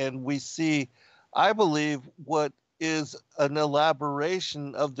understood. And we see, I believe, what is an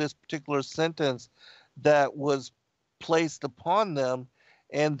elaboration of this particular sentence that was placed upon them,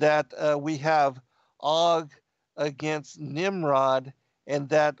 and that we have Og against Nimrod, and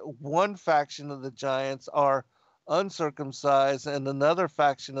that one faction of the giants are uncircumcised and another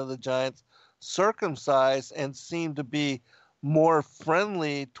faction of the giants circumcised and seem to be more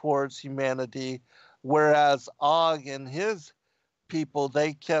friendly towards humanity, whereas Og and his people,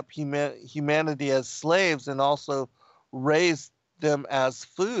 they kept humanity as slaves and also raised them as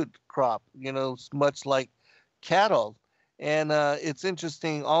food crop, much like cattle. And it's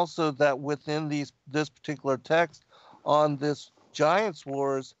interesting also that within this particular text on this Giants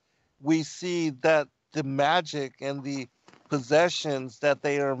Wars, we see that the magic and the possessions that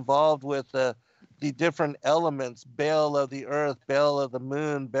they are involved with, the different elements, Baal of the earth, Baal of the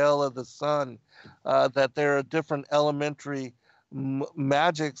moon, Baal of the sun, that there are different elementary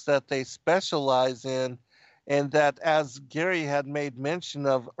magics that they specialize in, and that, as Gary had made mention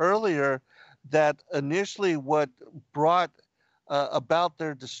of earlier, that initially what brought about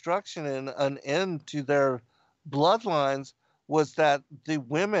their destruction and an end to their bloodlines was that the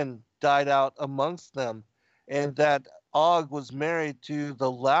women died out amongst them, and that Og was married to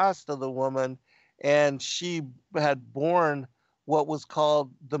the last of the woman, and she had borne what was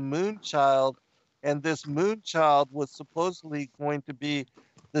called the moon child, and this moon child was supposedly going to be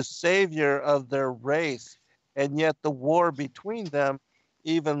the savior of their race, and yet the war between them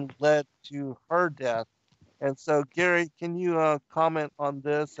even led to her death. And so, Gary, can you comment on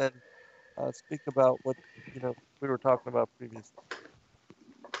this and speak about what we were talking about previously?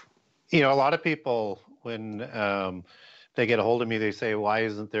 A lot of people, when they get a hold of me, they say, why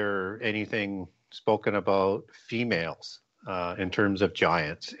isn't there anything spoken about females in terms of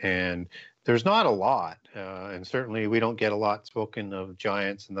giants? And there's not a lot. And certainly we don't get a lot spoken of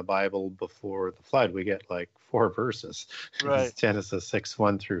giants in the Bible before the flood. We get like 4 verses, Right. Genesis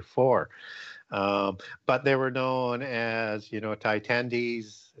 6:1-4. But they were known as,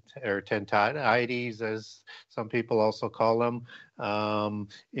 Titandes or Tentatides, as some people also call them.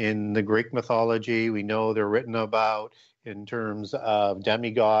 In the Greek mythology, we know they're written about in terms of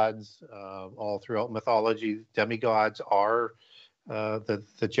demigods. All throughout mythology, demigods are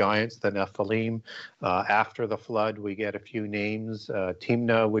the giants, the Nephilim. After the flood, we get a few names.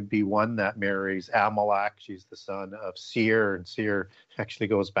 Timnah would be one that marries Amalek. She's the son of Seir, and Seir actually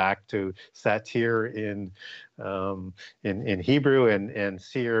goes back to Satir in Hebrew, and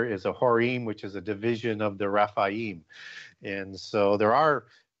Seir is a Horim, which is a division of the Rephaim. And so there are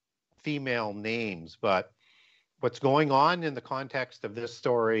female names, but what's going on in the context of this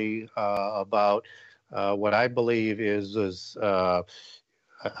story about what I believe is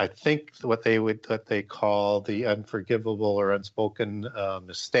I think what they call the unforgivable or unspoken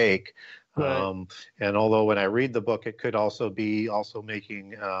mistake. Right. And although when I read the book, it could also be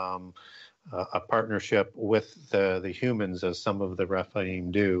making a partnership with the humans, as some of the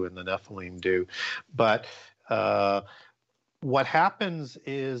Rephaim do and the Nephilim do. But what happens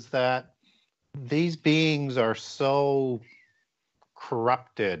is that these beings are so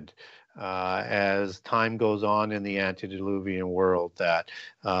corrupted as time goes on in the antediluvian world that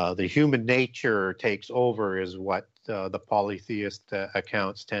the human nature takes over, is what the polytheist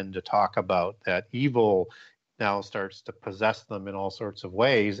accounts tend to talk about, that evil now starts to possess them in all sorts of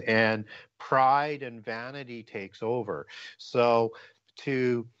ways, and pride and vanity takes over. So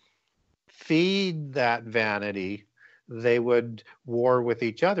to feed that vanity, they would war with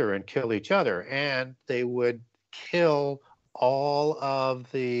each other and kill each other, and they would kill all of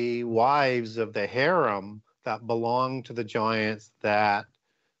the wives of the harem that belonged to the giants that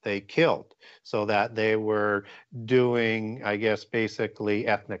they killed, so that they were doing, I guess, basically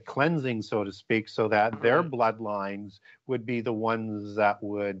ethnic cleansing, so to speak, so that their bloodlines would be the ones that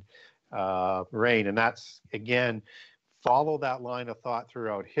would reign. And that's, again, follow that line of thought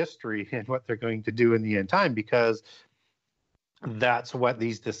throughout history and what they're going to do in the end time, because that's what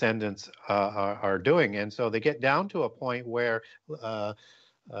these descendants are doing. And so they get down to a point where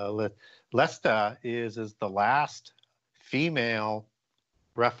Lesta is the last female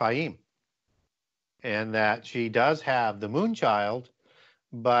Rephaim, and that she does have the moon child,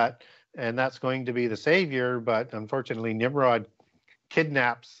 and that's going to be the savior, but unfortunately Nimrod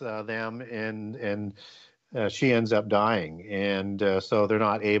kidnaps them, and she ends up dying, and so they're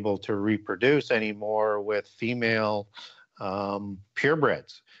not able to reproduce anymore with female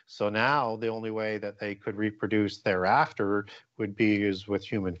purebreds. So now the only way that they could reproduce thereafter would be is with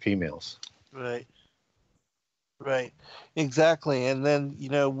human females. Right, exactly. And then,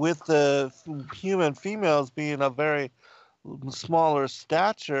 with the human females being a very smaller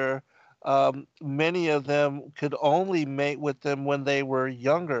stature, many of them could only mate with them when they were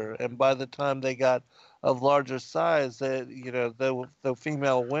younger, and by the time they got of larger size, that the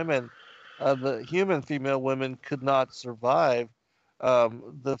female women, the human female women, could not survive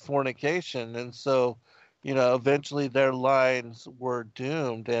the fornication, and so eventually their lines were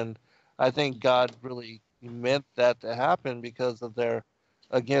doomed. And I think God really meant that to happen because of their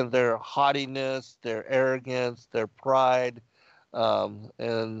haughtiness, their arrogance, their pride,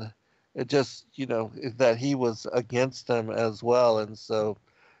 and it just that He was against them as well. And so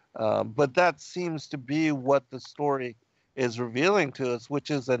but that seems to be what the story is revealing to us, which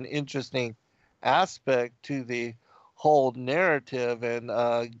is an interesting aspect to the whole narrative, and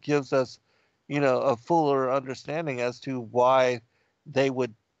gives us a fuller understanding as to why they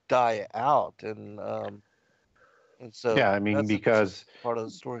would die out. And so yeah, I mean, that's because part of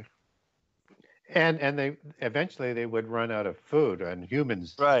the story. And they eventually would run out of food and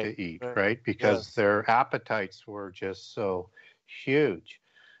humans to eat, right? Because their appetites were just so huge.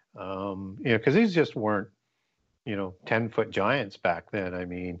 Because these just weren't 10-foot giants back then. I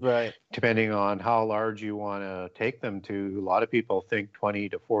mean, depending on how large you want to take them to, a lot of people think 20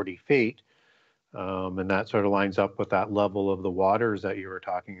 to 40 feet. And that sort of lines up with that level of the waters that you were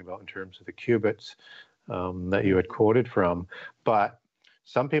talking about in terms of the cubits. that you had quoted from. But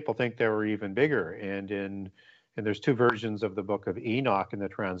some people think they were even bigger. And there's two versions of the book of Enoch in the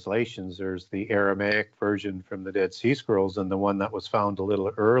translations. There's the Aramaic version from the Dead Sea Scrolls, and the one that was found a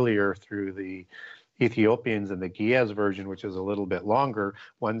little earlier through the Ethiopians and the Giaz version, which is a little bit longer.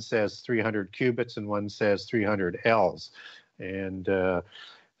 One says 300 cubits and one says 300 ells. And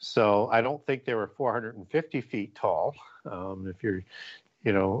so I don't think they were 450 feet tall, if you're,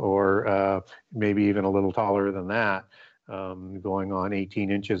 or maybe even a little taller than that, going on 18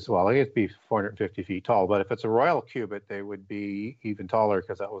 inches. Well, I guess it'd be 450 feet tall, but if it's a royal cubit, they would be even taller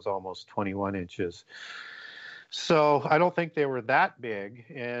because that was almost 21 inches. So I don't think they were that big,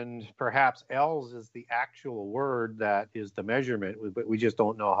 and perhaps ells is the actual word that is the measurement, but we just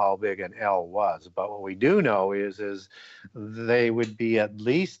don't know how big an ell was. But what we do know is they would be at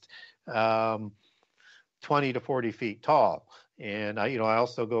least 20 to 40 feet tall. And I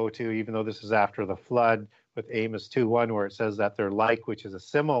also go to, even though this is after the flood, with Amos 2:1, where it says that they're like, which is a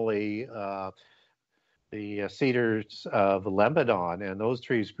simile, the cedars of Lebanon, and those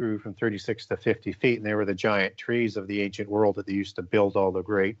trees grew from 36 to 50 feet, and they were the giant trees of the ancient world that they used to build all the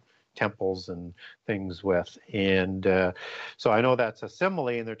great temples and things with. And so I know that's a simile,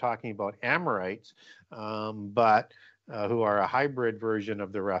 and they're talking about Amorites, but who are a hybrid version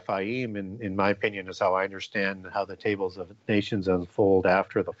of the Rephaim, in my opinion, is how I understand how the tables of nations unfold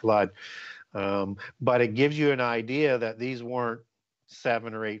after the flood. But it gives you an idea that these weren't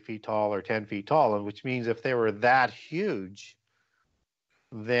 7 or 8 feet tall or 10 feet tall, and which means if they were that huge,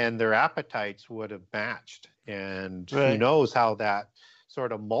 then their appetites would have matched. And Who knows how that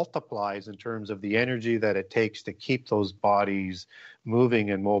sort of multiplies in terms of the energy that it takes to keep those bodies moving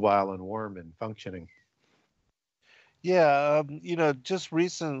and mobile and warm and functioning. Yeah, just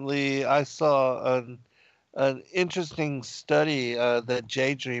recently I saw an interesting study that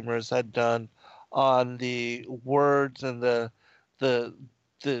J Dreamers had done on the words and the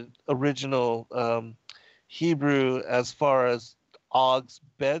original Hebrew as far as Og's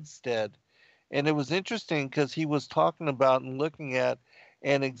bedstead. And it was interesting because he was talking about and looking at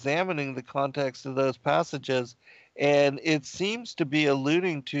and examining the context of those passages. And it seems to be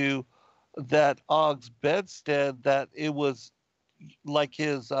alluding to that Og's bedstead, that it was like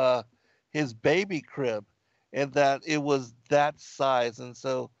his baby crib, and that it was that size. And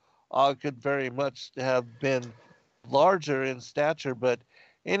so Og could very much have been larger in stature. But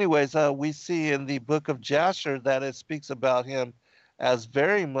anyways, we see in the book of Jasher that it speaks about him as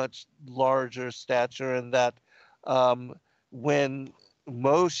very much larger stature, and that when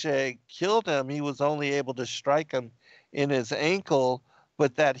Moshe killed him, he was only able to strike him in his ankle,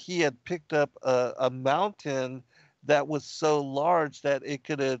 but that he had picked up a mountain that was so large that it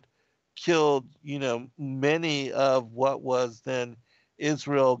could have killed, many of what was then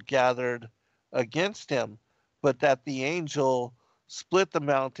Israel gathered against him, but that the angel split the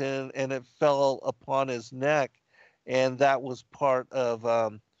mountain and it fell upon his neck, and that was part of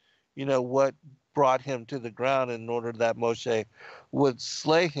what brought him to the ground in order that Moshe would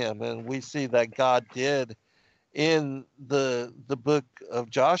slay him. And we see that God did in the book of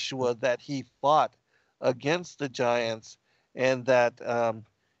Joshua that he fought against the giants, and that the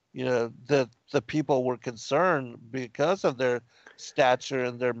people were concerned because of their stature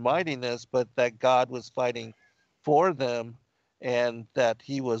and their mightiness, but that God was fighting for them, and that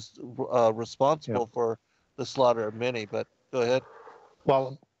he was responsible for the slaughter of many. But go ahead.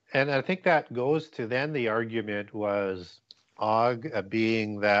 Well, and I think that goes to then the argument, was Og a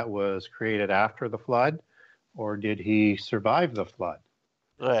being that was created after the flood, or did he survive the flood?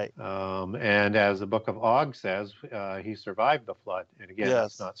 Right. And as the book of Og says, he survived the flood. And again,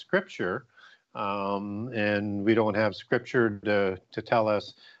 That's not scripture. And we don't have scripture to tell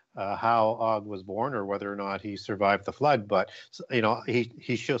us how Og was born or whether or not he survived the flood. But,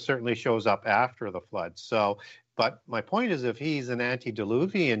 he certainly shows up after the flood. So, but my point is, if he's an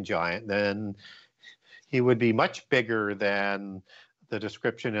antediluvian giant, then he would be much bigger than the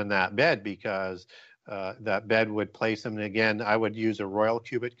description in that bed, because that bed would place him. And again, I would use a royal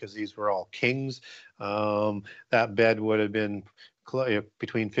cubit because these were all kings. That bed would have been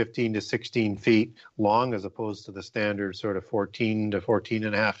between 15 to 16 feet long, as opposed to the standard sort of 14 to 14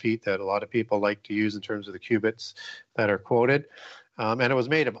 and a half feet that a lot of people like to use in terms of the cubits that are quoted. And it was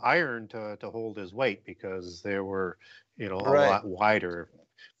made of iron to hold his weight, because they were, a lot wider.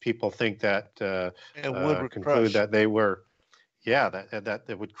 People think that conclude that they were, Yeah,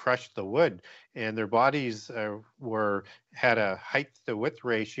 that would crush the wood, and their bodies had a height to width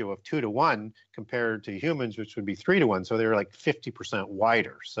ratio of 2 to 1 compared to humans, which would be 3 to 1. So they were like 50%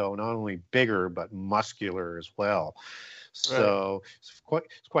 wider. So not only bigger but muscular as well. So it's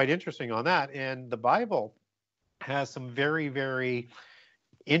quite interesting on that. And the Bible has some very, very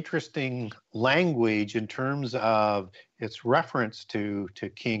interesting language in terms of its reference to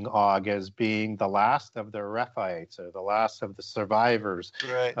King Og as being the last of the Rephaites, or the last of the survivors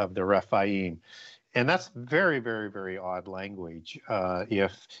of the Rephaim. And that's very, very, very odd language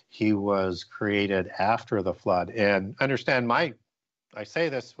if he was created after the flood. And understand, I say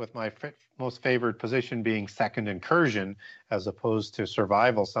this with my most favored position being second incursion, as opposed to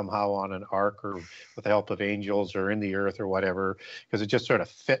survival somehow on an ark or with the help of angels or in the earth or whatever, because it just sort of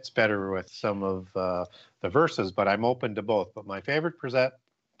fits better with some of the verses. But I'm open to both. But my favorite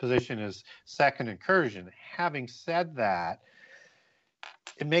position is second incursion. Having said that,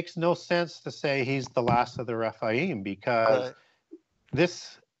 it makes no sense to say he's the last of the Rephaim, because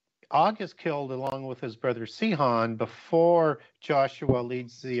this Og is killed along with his brother Sihon before Joshua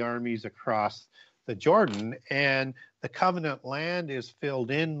leads the armies across the Jordan, and the covenant land is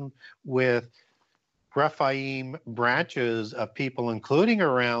filled in with Rephaim branches of people, including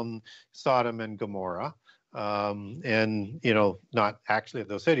around Sodom and Gomorrah, and not actually at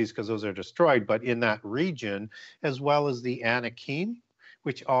those cities because those are destroyed, but in that region, as well as the Anakim,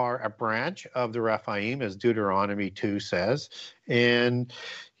 which are a branch of the Rephaim, as Deuteronomy 2 says, and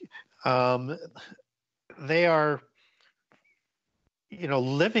they are,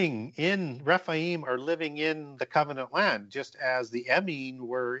 living in, Rephaim are living in the covenant land, just as the Emim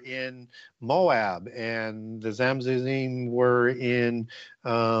were in Moab and the Zamzim were in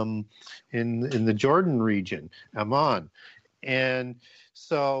the Jordan region, Ammon. And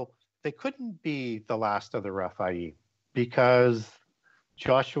so they couldn't be the last of the Rephaim, because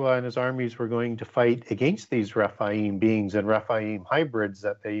Joshua and his armies were going to fight against these Rephaim beings and Rephaim hybrids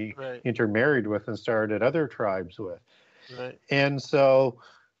that they intermarried with and started other tribes with. And so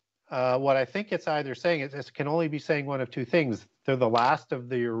what I think it's either saying is it can only be saying one of two things. They're the last of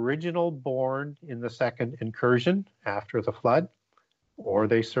the original born in the second incursion after the flood, or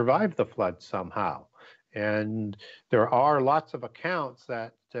they survived the flood somehow. And there are lots of accounts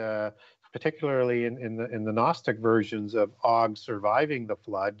that particularly in the Gnostic versions of Og surviving the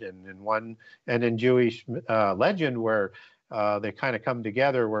flood, and in Jewish legend where they kind of come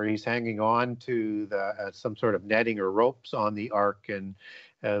together, where he's hanging on to some sort of netting or ropes on the ark, and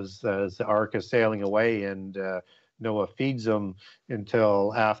as the ark is sailing away, and Noah feeds them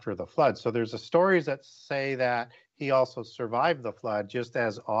until after the flood. So there's stories that say that he also survived the flood, just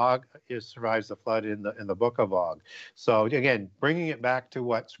as Og survives the flood in the book of Og. So again, bringing it back to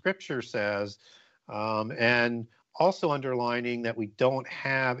what Scripture says, and also underlining that we don't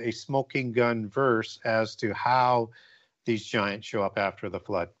have a smoking gun verse as to how these giants show up after the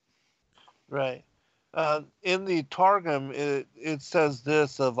flood. Right. In the Targum, it says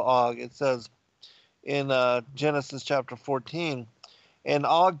this of Og. It says in Genesis chapter 14, "And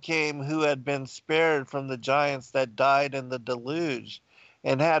Og came, who had been spared from the giants that died in the deluge,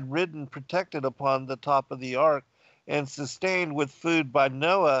 and had ridden protected upon the top of the ark, and sustained with food by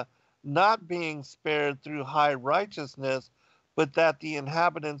Noah, not being spared through high righteousness, but that the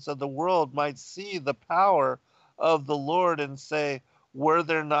inhabitants of the world might see the power of the Lord, and say, were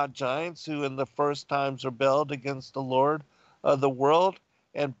there not giants who in the first times rebelled against the Lord of the world,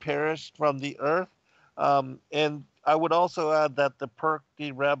 and perished from the earth?" And I would also add that the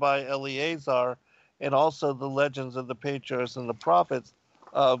Perkdi Rabbi Eleazar, and also the legends of the patriarchs and the prophets,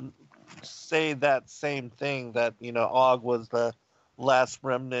 say that same thing, that Og was the last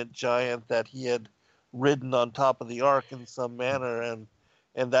remnant giant, that he had ridden on top of the ark in some manner, and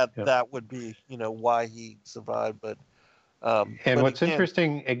that would be why he survived. But what's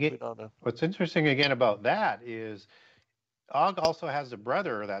interesting again about that is Og also has a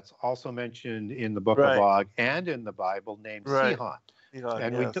brother that's also mentioned in the book of Og and in the Bible, named Sihon.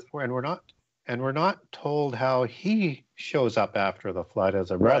 And we're not told how he shows up after the flood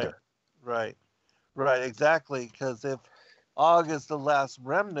as a brother. Right, exactly. Because if Og is the last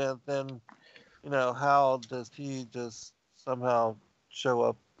remnant, then how does he just somehow show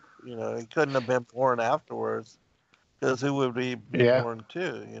up? He couldn't have been born afterwards, because who would be born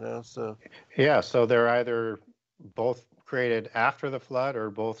too? So they're either both created after the flood or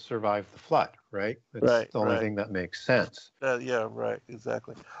both survived the flood, right? It's the only thing that makes sense.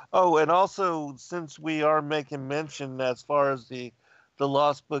 Exactly. Oh, and also, since we are making mention as far as the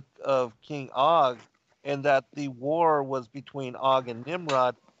lost book of King Og, and that the war was between Og and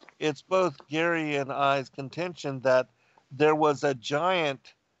Nimrod, it's both Gary and I's contention that there was a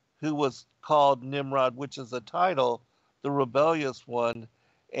giant who was called Nimrod, which is a title, the rebellious one,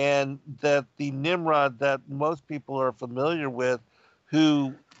 and that the Nimrod that most people are familiar with,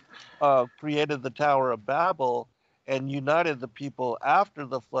 who created the Tower of Babel and united the people after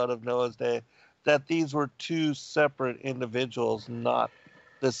the flood of Noah's day, that these were two separate individuals, not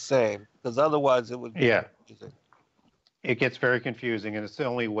the same, because otherwise it would be confusing. It gets very confusing, and it's the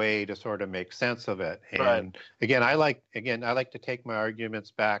only way to sort of make sense of it. Right. And again, I like to take my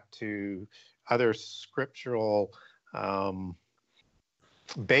arguments back to other scriptural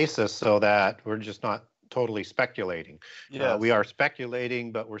basis, so that we're just not totally speculating. Yes. We are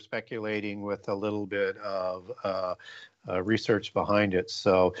speculating, but we're speculating with a little bit of research behind it.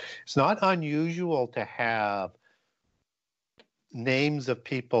 So it's not unusual to have names of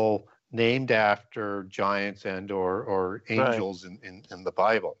people named after giants and or angels in the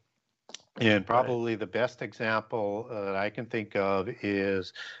Bible. And probably the best example that I can think of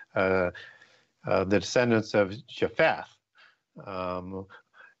is the descendants of Japheth.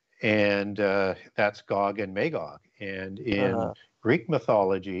 And that's Gog and Magog. And in Greek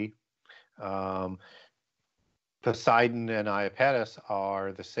mythology, Poseidon and Iapetus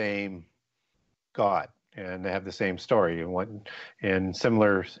are the same god, and they have the same story and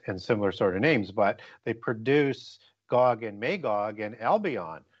similar sort of names, but they produce Gog and Magog and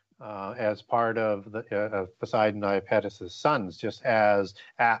Albion as part of the Poseidon and Iapetus' sons, just as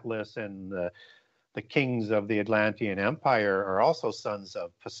Atlas and the kings of the Atlantean Empire are also sons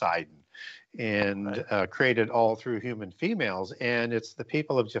of Poseidon, and created all through human females. And it's the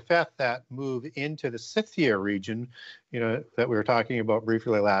people of Japheth that move into the Scythia region, that we were talking about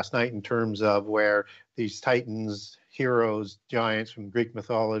briefly last night, in terms of where these titans, heroes, giants from Greek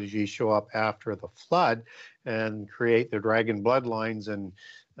mythology show up after the flood and create the dragon bloodlines, and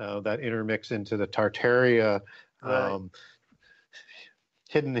that intermix into the Tartaria.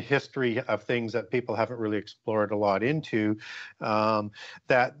 Hidden history of things that people haven't really explored a lot into,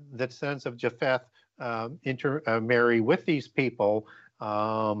 that sense of Japheth marry with these people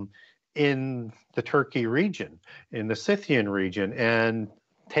in the Turkey region, in the Scythian region, and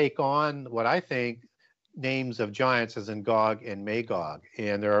take on what I think names of giants as in Gog and Magog.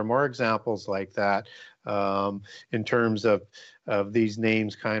 And there are more examples like that in terms of these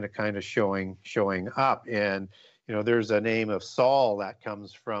names kind of showing up. And there's a name of Saul that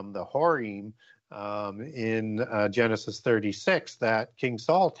comes from the Horim in Genesis 36 that King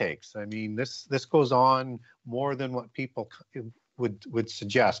Saul takes. I mean, this goes on more than what people would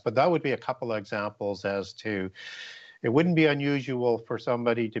suggest, but that would be a couple of examples as to, it wouldn't be unusual for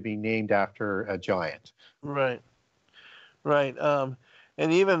somebody to be named after a giant. Right. And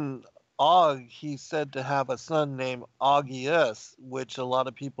even Og, he's said to have a son named Augeas, which a lot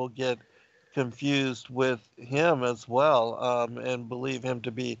of people get confused with him as well, and believe him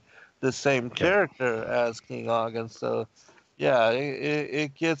to be the same character as King Og. And so,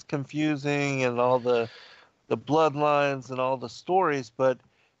 it gets confusing, and all the bloodlines and all the stories, but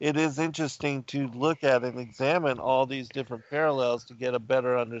it is interesting to look at and examine all these different parallels to get a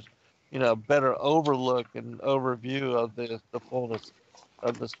better better overlook and overview of the fullness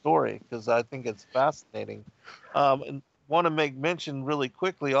of the story, because I think it's fascinating. And want to make mention really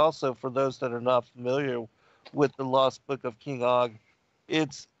quickly also, for those that are not familiar with the Lost Book of King Og,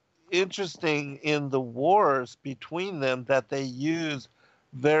 it's interesting in the wars between them that they use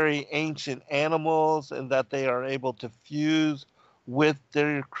very ancient animals, and that they are able to fuse with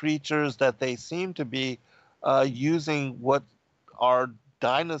their creatures, that they seem to be using what are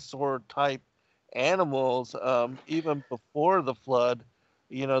dinosaur type animals even before the flood,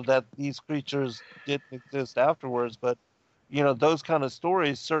 that these creatures didn't exist afterwards. But those kind of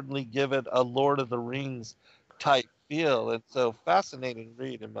stories certainly give it a Lord of the Rings type feel. And so, fascinating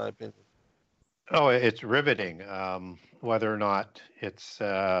read, in my opinion. Oh, it's riveting. Whether or not it's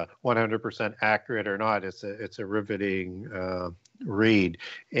 100% accurate or not, it's a riveting read.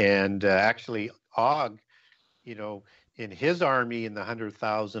 And actually, Og, in his army in the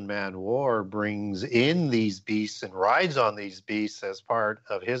 100,000 man war, brings in these beasts and rides on these beasts as part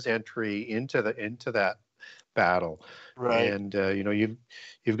of his entry into that battle. Right. And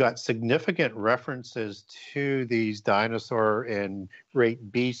you've got significant references to these dinosaur and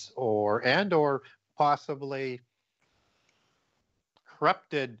great beasts, or possibly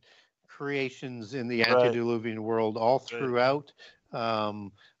corrupted creations in the antediluvian world all throughout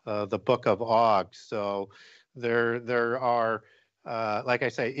the Book of Og. So there are, like I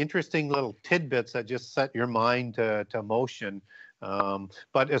say, interesting little tidbits that just set your mind to motion.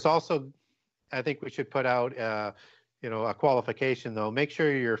 But it's also, I think we should put out a qualification, though. Make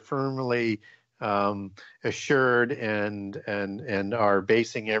sure you're firmly assured and are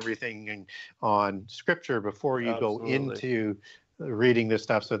basing everything on Scripture before you go Absolutely. into reading this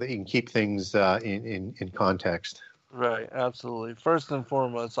stuff, so that you can keep things in context. Right, absolutely. First and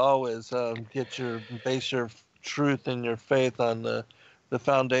foremost, always base your truth and your faith on the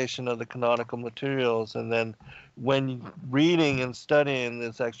foundation of the canonical materials, and then when reading and studying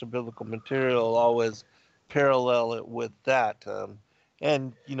this extra biblical material, always parallel it with that.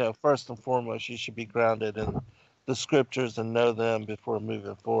 And first and foremost, you should be grounded in the scriptures and know them before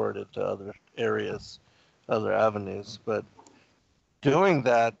moving forward into other areas, other avenues. But doing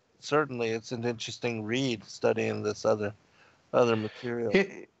that, certainly it's an interesting read studying this other material.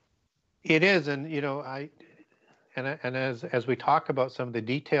 It is, and as we talk about some of the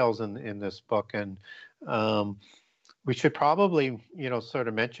details in this book, and we should probably sort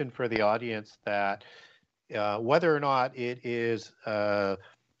of mention for the audience that whether or not it is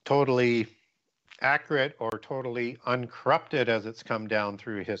totally accurate or totally uncorrupted as it's come down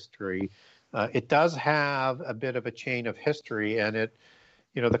through history, it does have a bit of a chain of history, and it.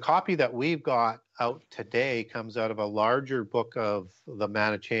 The copy that we've got out today comes out of a larger book of the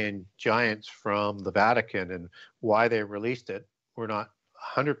Manichaean giants from the Vatican, and why they released it, we're not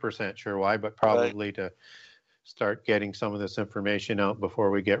 100% sure why, but probably Right. to start getting some of this information out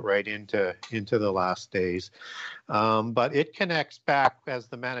before we get right into the last days. But it connects back as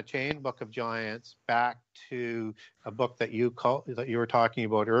the Manichaean Book of Giants back to a book that you were talking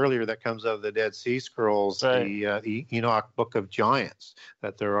about earlier that comes out of the Dead Sea Scrolls, Right. the Enoch Book of Giants,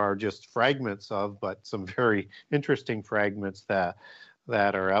 that there are just fragments of, but some very interesting fragments that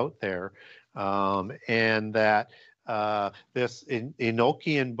are out there, and that this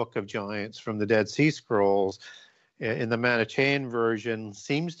Enochian Book of Giants from the Dead Sea Scrolls in the Manichaean version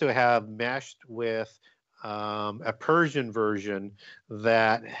seems to have meshed with a Persian version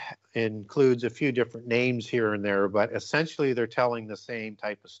that includes a few different names here and there, but essentially they're telling the same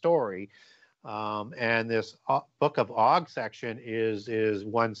type of story. And this Book of Og section is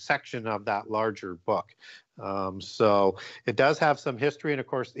one section of that larger book. So it does have some history, and of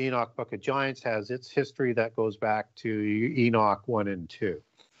course the Enoch Book of Giants has its history that goes back to Enoch 1 and 2.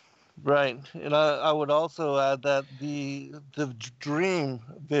 Right, and I would also add that the dream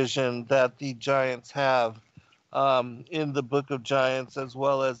vision that the giants have in the Book of Giants, as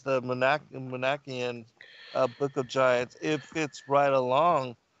well as the Manichaean Book of Giants, it fits right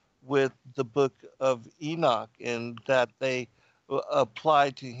along with the Book of Enoch, in that they apply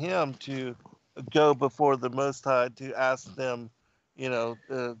to him to go before the Most High to ask them,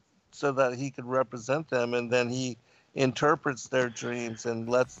 so that he could represent them, and then he interprets their dreams and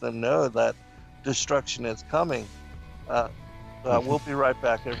lets them know that destruction is coming. We'll be right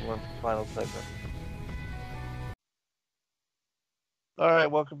back, everyone, for the final segment. All right,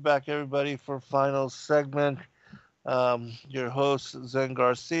 welcome back, everybody, for final segment. Your host, Zen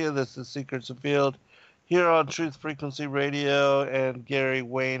Garcia. This is Secrets Revealed here on Truth Frequency Radio, and Gary,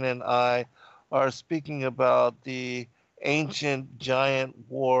 Wayne, and I are speaking about the ancient giant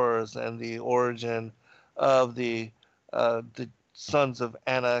wars and the origin of the sons of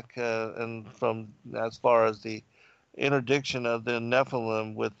Enoch, and from as far as the interdiction of the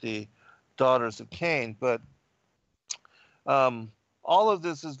Nephilim with the daughters of Cain. But all of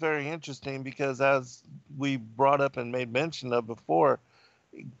this is very interesting because, as we brought up and made mention of before,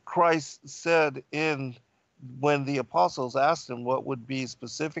 Christ said when the apostles asked him what would be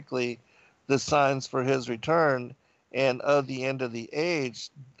specifically the signs for his return and of the end of the age,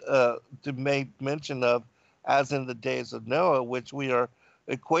 to make mention of, as in the days of Noah, which we are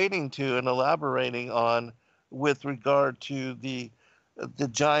equating to and elaborating on with regard to the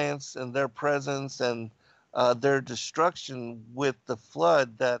giants and their presence and their destruction with the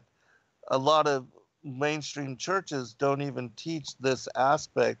flood, that a lot of mainstream churches don't even teach this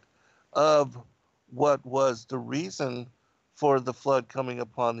aspect of what was the reason for the flood coming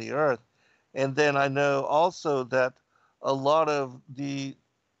upon the earth. And then I know also that a lot of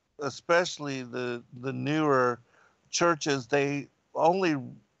especially the newer churches, they only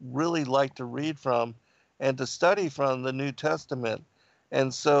really like to read from and to study from the New Testament.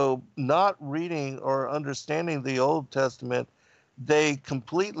 And so, not reading or understanding the Old Testament, they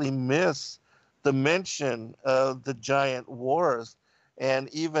completely miss the mention of the giant wars, and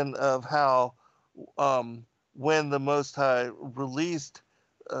even of how when the Most High released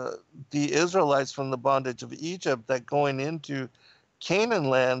the Israelites from the bondage of Egypt, that going into Canaan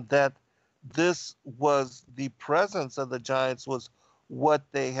land, that this was the presence of the giants was what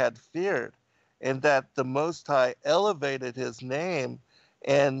they had feared, and that the Most High elevated his name,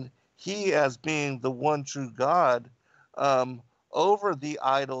 and he, as being the one true God, over the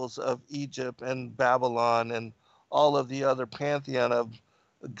idols of Egypt and Babylon and all of the other pantheon of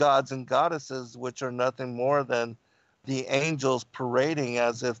gods and goddesses, which are nothing more than the angels parading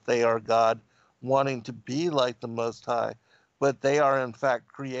as if they are God, wanting to be like the Most High. But they are, in fact,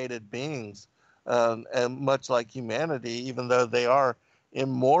 created beings, and much like humanity, even though they are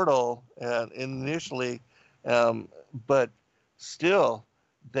immortal initially, but still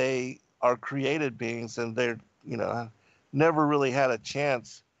they are created beings, and they're, never really had a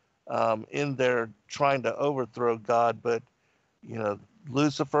chance in their trying to overthrow God. But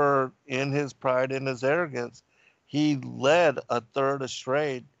Lucifer, in his pride and his arrogance, he led a third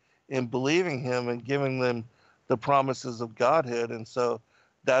astray in believing him and giving them the promises of Godhood. And so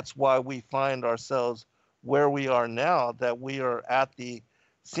that's why we find ourselves where we are now, that we are at the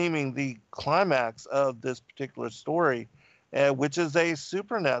climax of this particular story, which is a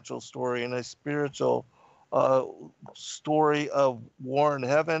supernatural story and a spiritual story of war in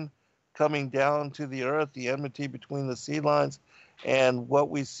heaven coming down to the earth, the enmity between the sea lines, and what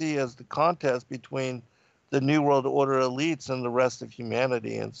we see as the contest between the New World Order elites and the rest of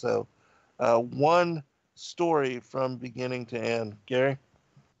humanity. And so one story from beginning to end. Gary?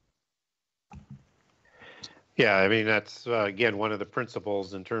 Yeah, I mean, that's, again, one of the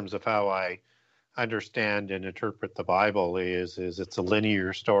principles in terms of how I understand and interpret the Bible is it's a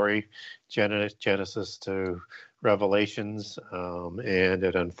linear story, Genesis to Revelations, and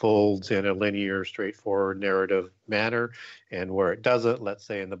it unfolds in a linear, straightforward narrative manner. And where it doesn't, let's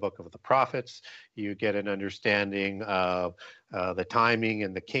say in the book of the prophets, you get an understanding of the timing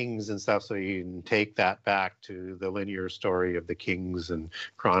and the kings and stuff, so you can take that back to the linear story of the Kings and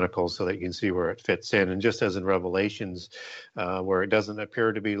Chronicles so that you can see where it fits in. And just as in Revelations, where it doesn't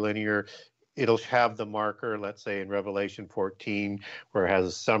appear to be linear, it'll have the marker, let's say in Revelation 14, where it has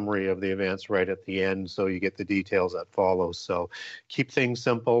a summary of the events right at the end, so you get the details that follow. So keep things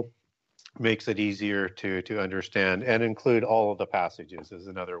simple, makes it easier to understand, and include all of the passages is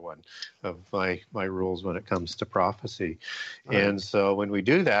another one of my rules when it comes to prophecy. Right. And so when we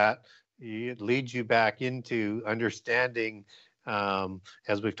do that, it leads you back into understanding,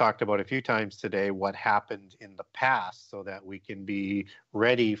 as we've talked about a few times today, what happened in the past so that we can be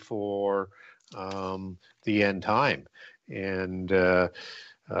ready for the end time. And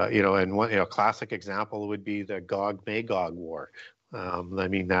and one classic example would be the Gog-Magog War. I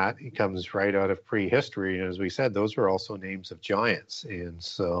mean, that comes right out of prehistory, and as we said, those are also names of giants. And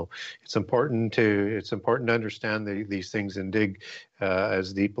so it's important to understand these things and dig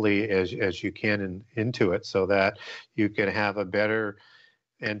as deeply as you can into it, so that you can have a better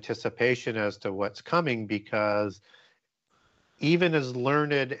anticipation as to what's coming. Because even as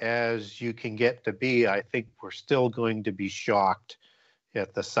learned as you can get to be, I think we're still going to be shocked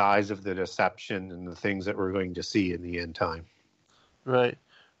at the size of the deception and the things that we're going to see in the end time. Right.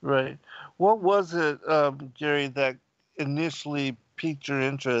 What was it, Gary, that initially piqued your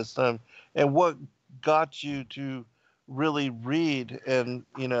interest, and what got you to really read? And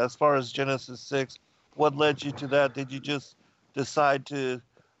as far as Genesis 6, what led you to that? Did you just decide to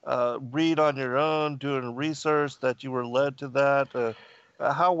read on your own, doing research, that you were led to that?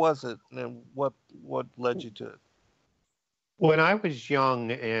 How was it, and what led you to it? When I was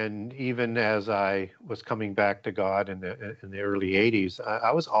young, and even as I was coming back to God in the early 80s,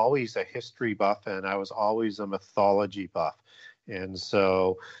 I was always a history buff, and I was always a mythology buff. And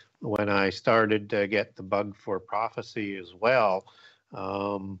so when I started to get the bug for prophecy as well,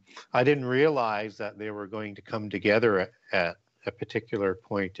 I didn't realize that they were going to come together at a particular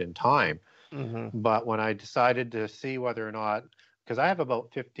point in time. Mm-hmm. But when I decided to see whether or not, because I have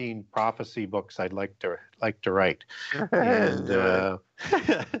about 15 prophecy books I'd like to write, and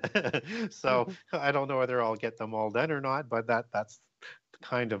so I don't know whether I'll get them all done or not, but that's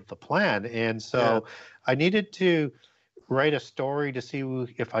kind of the plan. And so I needed to write a story to see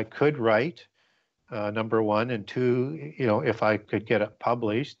if I could write, number one, and two, if I could get it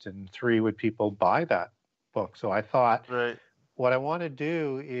published, and three, would people buy that book? So I thought, what I want to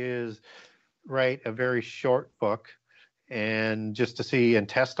do is write a very short book, and just to see and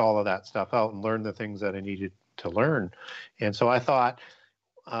test all of that stuff out and learn the things that I needed to learn. And so I thought,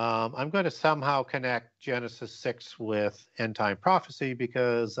 I'm going to somehow connect Genesis 6 with end time prophecy,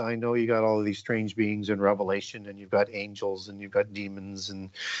 because I know you got all of these strange beings in Revelation, and you've got angels, and you've got demons, and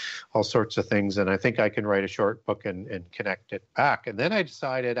all sorts of things. And I think I can write a short book and connect it back. And then I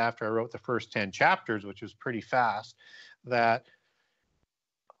decided, after I wrote the first 10 chapters, which was pretty fast, that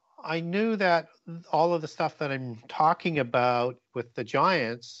I knew that all of the stuff that I'm talking about with the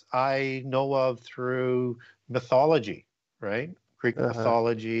giants, I know of through mythology, right? Greek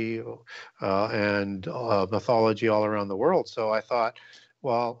mythology, and mythology all around the world. So I thought,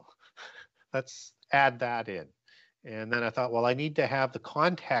 well, let's add that in. And then I thought, well, I need to have the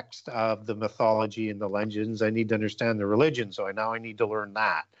context of the mythology and the legends. I need to understand the religion. So now I need to learn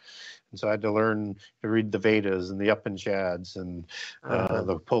that. And so I had to learn to read the Vedas and the Upanishads and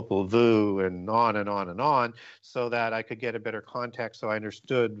the Popol Vuh and on and on and on, so that I could get a better context, so I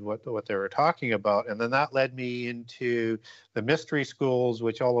understood what they were talking about. And then that led me into the mystery schools,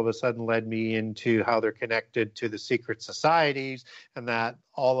 which all of a sudden led me into how they're connected to the secret societies, and that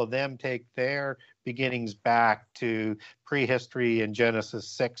all of them take their beginnings back to prehistory and Genesis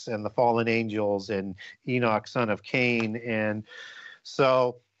 6 and the fallen angels and Enoch, son of Cain. And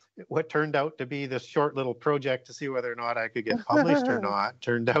so what turned out to be this short little project to see whether or not I could get published or not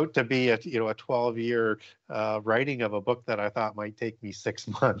turned out to be a 12-year writing of a book that I thought might take me 6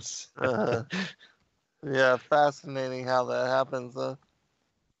 months. Yeah, fascinating how that happens.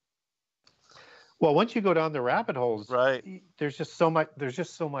 Well, once you go down the rabbit holes, right, there's just so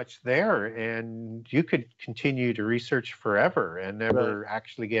much there, and you could continue to research forever and never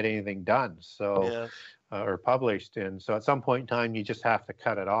actually get anything done. So. Or published, and so at some point in time you just have to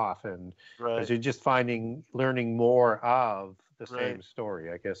cut it off, and because you're just learning more of the same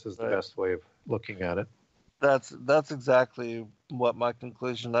story, I guess, is the best way of looking at it. That's exactly what my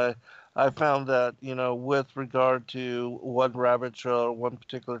conclusion. I found that, with regard to one rabbit trail or one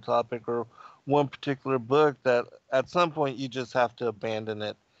particular topic or one particular book, that at some point you just have to abandon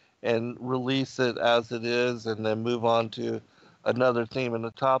it and release it as it is, and then move on to another theme and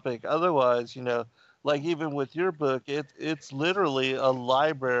a topic. Otherwise, like even with your book, it's literally a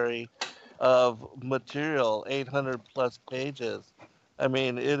library of material, 800 plus pages. I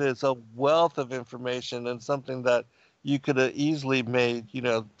mean, it is a wealth of information and something that you could have easily made,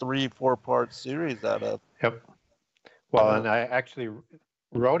 3-4 part series out of. Yep. Well, and I actually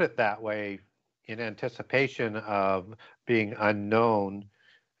wrote it that way in anticipation of being unknown.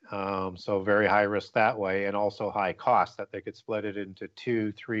 So very high risk that way, and also high cost, that they could split it into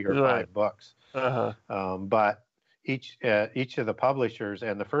 2, 3, or 5 books. But each of the publishers,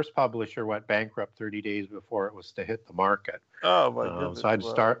 and the first publisher went bankrupt 30 days before it was to hit the market. Oh my goodness! So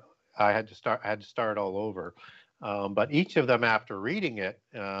I had to start all over. But each of them, after reading it,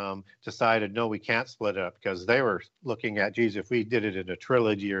 decided, no, we can't split it up, because they were looking at, geez, if we did it in a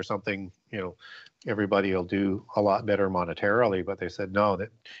trilogy or something, everybody will do a lot better monetarily. But they said no, that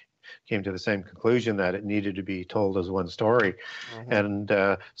came to the same conclusion, that it needed to be told as one story. And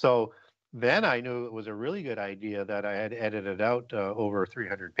so then I knew it was a really good idea that I had edited out over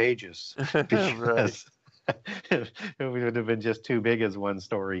 300 pages, because it would have been just too big as one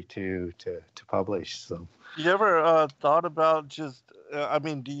story to publish. So you ever thought about just,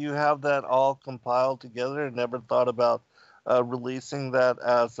 do you have that all compiled together and never thought about releasing that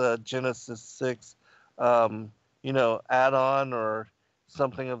as a Genesis 6, add-on or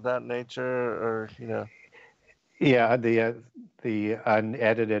something of that nature, or, Yeah, the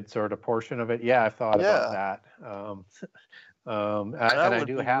unedited sort of portion of it. Yeah, I've thought about that. That would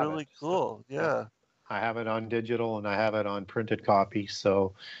be have really cool. Yeah. I have it on digital and I have it on printed copy.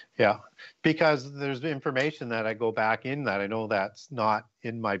 So, yeah, because there's information that I go back in that I know that's not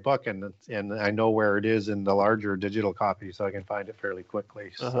in my book, and I know where it is in the larger digital copy, so I can find it fairly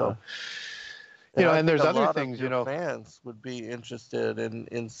quickly. So, and there's other things, fans would be interested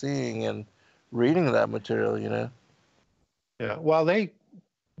in seeing and reading that material, Yeah, well,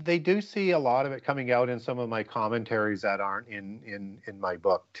 they do see a lot of it coming out in some of my commentaries that aren't in my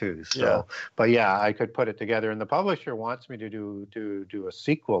book too. So, but yeah, I could put it together. And the publisher wants me to do a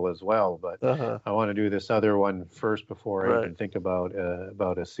sequel as well, but I want to do this other one first before I even think about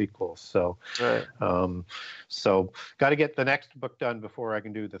a sequel. So, so got to get the next book done before I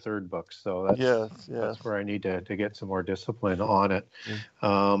can do the third book. So that's where I need to get some more discipline on it.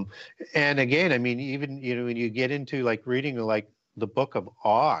 And again, even when you get into like reading the Book of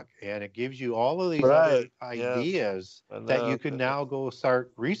Og, and it gives you all of these other ideas that you can now go start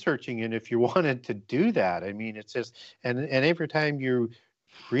researching in if you wanted to do that. It's just, and every time you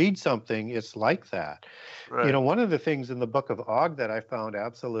read something, it's like that. One of the things in the Book of Og that I found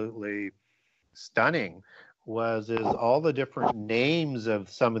absolutely stunning is all the different names of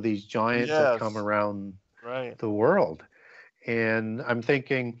some of these giants that come around the world. And I'm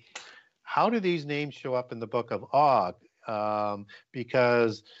thinking, how do these names show up in the Book of Og?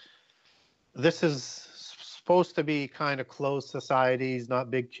 Because this is supposed to be kind of closed societies,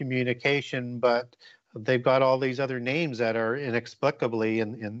 not big communication, but they've got all these other names that are inexplicably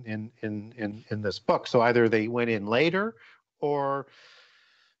in this book. So either they went in later, or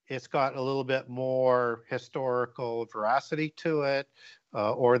it's got a little bit more historical veracity to it,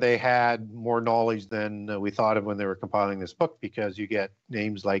 or they had more knowledge than we thought of when they were compiling this book, because you get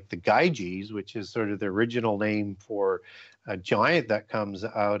names like the Gyges, which is sort of the original name for a giant that comes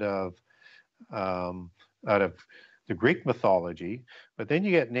out of the Greek mythology. But then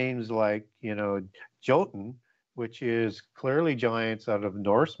you get names like, Jotun, which is clearly giants out of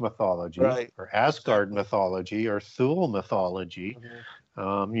Norse mythology, Right. or Asgard mythology, or Thule mythology.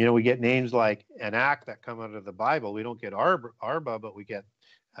 We get names like Enoch that come out of the Bible. We don't get Arba, but we get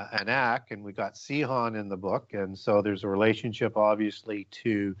Enoch, and we got Sihon in the book. And so there's a relationship, obviously,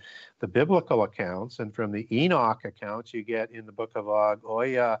 to the biblical accounts. And from the Enoch accounts, you get in the book of Og,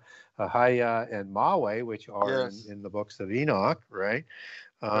 Oya, Ahaya, and Mawe, which are in the books of Enoch, right?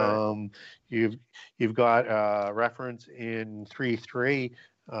 You've got a reference in 3:3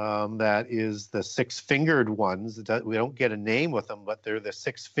 that is the six-fingered ones. We don't get a name with them, but they're the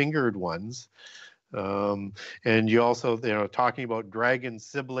six-fingered ones. And you also, talking about dragon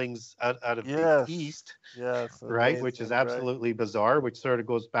siblings out of the east, right? Amazing, which is absolutely bizarre, which sort of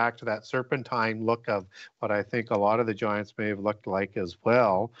goes back to that serpentine look of what I think a lot of the giants may have looked like as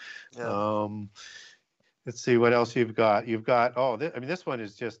well. Let's see what else you've got. You've got, this one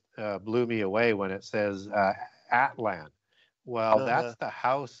is just blew me away when it says Atlan. Well, that's the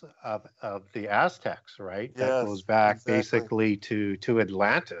house of the Aztecs, right? That goes back basically to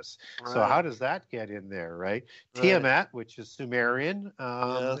Atlantis. Right. So how does that get in there, right? Tiamat, which is Sumerian,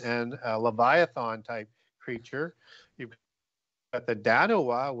 and a Leviathan type creature. You've got the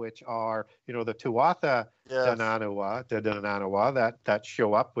Danawa, which are, the Tuatha Dananawa that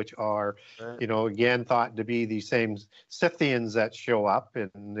show up, which are, again, thought to be the same Scythians that show up,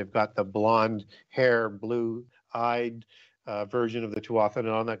 and they've got the blonde hair, blue-eyed version of the Tuatha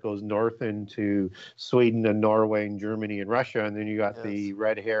Danann that goes north into Sweden and Norway and Germany and Russia, and then you got the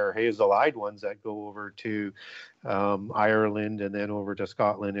red hair, hazel-eyed ones that go over to Ireland and then over to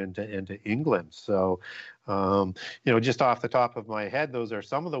Scotland and into England. So, just off the top of my head, those are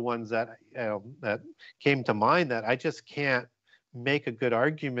some of the ones that that came to mind that I just can't make a good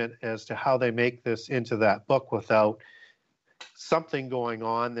argument as to how they make this into that book without something going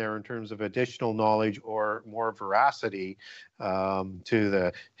on there in terms of additional knowledge or more veracity to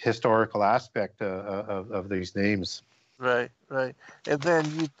the historical aspect of these names. Right. And then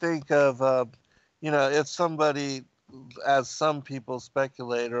you think of, if somebody, as some people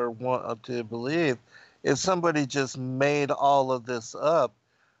speculate or want to believe, if somebody just made all of this up,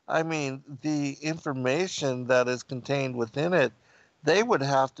 I mean, the information that is contained within it, they would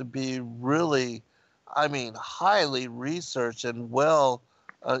have to be really, highly researched and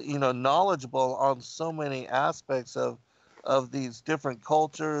knowledgeable on so many aspects of these different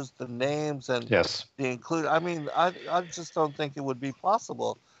cultures, the names, and the include. I just don't think it would be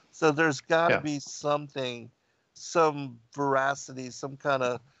possible. So there's got to be something, some veracity, some kind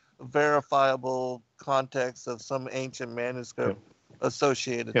of verifiable context of some ancient manuscript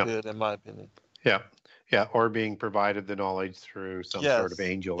associated to it, in my opinion. Yeah, or being provided the knowledge through some sort of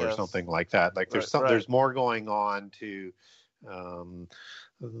angel or something like that. Like there's more going on to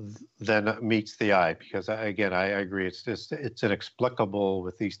than meets the eye, because again, I agree. It's inexplicable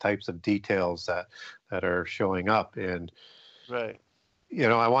with these types of details that are showing up. And I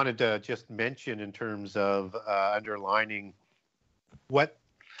wanted to just mention in terms of underlining what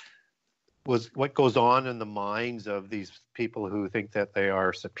goes on in the minds of these people who think that they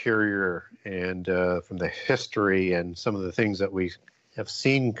are superior, and from the history and some of the things that we have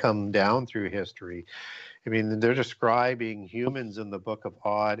seen come down through history. I mean, they're describing humans in the Book of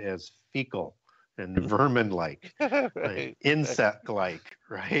Od as fecal and vermin-like, insect-like,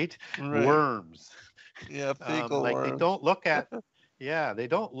 right? Worms. Yeah, fecal worms. They don't look at... Yeah, they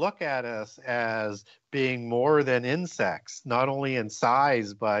don't look at us as being more than insects, not only in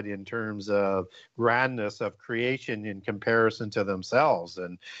size, but in terms of grandness of creation in comparison to themselves.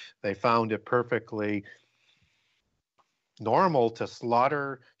 And they found it perfectly normal to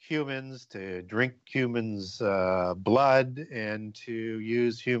slaughter humans, to drink humans' blood, and to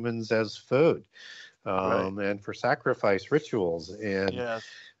use humans as food, and for sacrifice rituals. And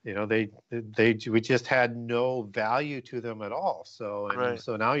we just had no value to them at all.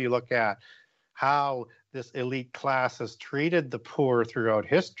 So now you look at how this elite class has treated the poor throughout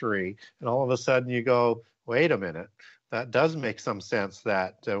history, and all of a sudden you go, wait a minute, that does make some sense,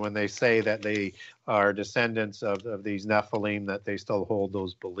 that when they say that they are descendants of these Nephilim, that they still hold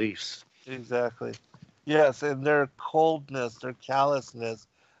those beliefs. Exactly. Yes, and their coldness, their callousness,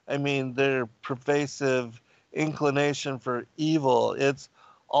 their pervasive inclination for evil, it's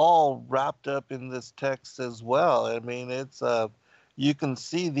all wrapped up in this text as well. It's you can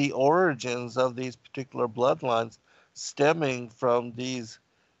see the origins of these particular bloodlines stemming from these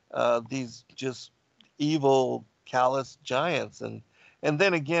just evil, callous giants. And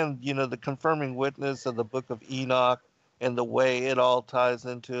then again, the confirming witness of the book of Enoch and the way it all ties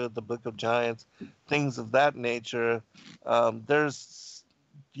into the book of giants, things of that nature. There's,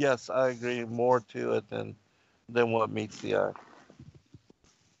 yes, I agree, more to it than what meets the eye.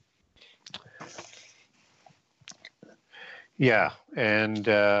 Yeah, and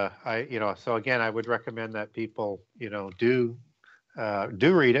so again, I would recommend that people, do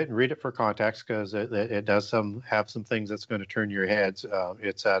read it and read it for context, because it does have some things that's going to turn your heads.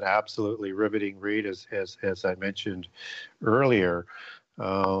 It's an absolutely riveting read, as I mentioned earlier,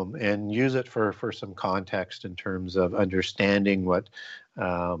 and use it for some context in terms of understanding what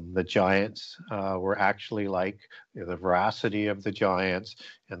the giants were actually like, the veracity of the giants,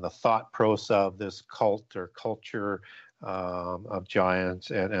 and the thought process of this cult or culture of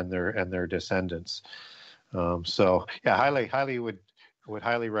giants and their descendants. So yeah, highly would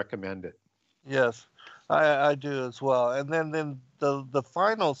highly recommend it. Yes, I do as well. And then the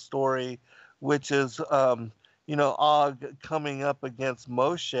final story, which is Og coming up against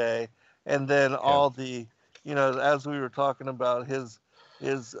Moshe, and then all the as we were talking about his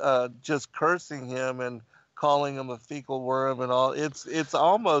just cursing him and calling him a fecal worm and all. It's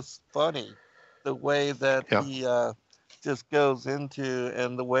almost funny the way that he just goes into,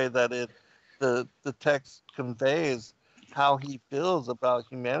 and the way that the text conveys how he feels about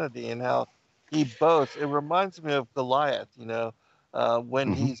humanity and how he boasts. It reminds me of Goliath,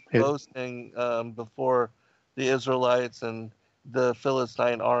 when he's boasting before the Israelites and the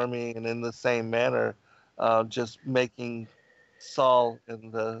Philistine army, and in the same manner, just making Saul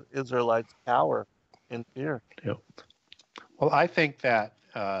and the Israelites cower in fear. Yep. Well, I think that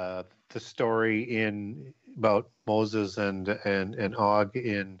the story about Moses and Og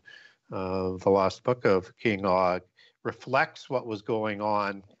in the Lost Book of King Og reflects what was going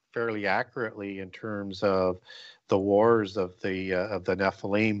on fairly accurately in terms of the wars of the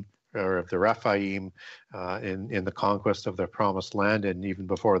Nephilim, or of the Rephaim, in the conquest of the Promised Land, and even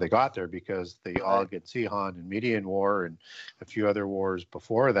before they got there, because the Og and Sihon and Median War and a few other wars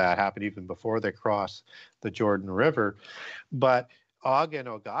before that happened even before they crossed the Jordan River. But Og and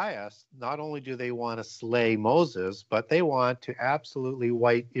Ogias, not only do they want to slay Moses, but they want to absolutely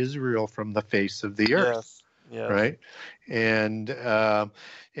wipe Israel from the face of the earth. Yes. Right, and the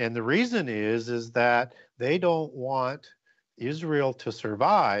reason is that they don't want Israel to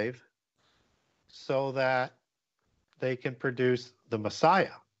survive, so that they can produce the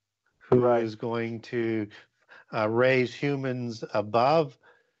Messiah, who is going to raise humans above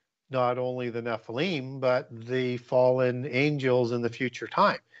not only the Nephilim, but the fallen angels in the future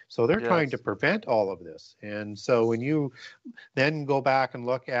time. So they're trying to prevent all of this. And so when you then go back and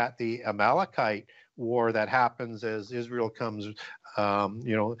look at the Amalekite war that happens as Israel comes,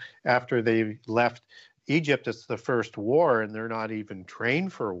 after they left Egypt, it's the first war, and they're not even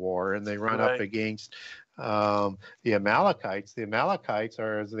trained for war, and they run up against the Amalekites. The Amalekites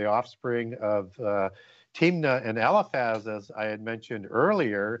are the offspring of Timnah and Eliphaz, as I had mentioned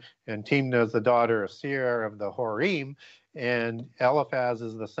earlier, and Timnah is the daughter of Seir of the Horim, and Eliphaz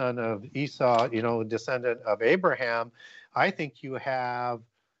is the son of Esau, descendant of Abraham. I think you have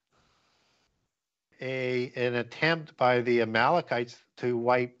an attempt by the Amalekites to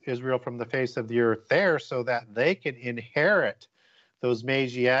wipe Israel from the face of the earth there, so that they can inherit those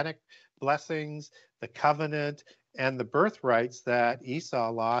Messianic blessings, the covenant, and the birthrights that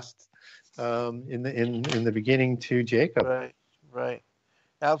Esau lost in the beginning to Jacob. Right.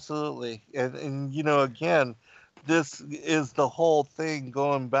 Absolutely. And again, this is the whole thing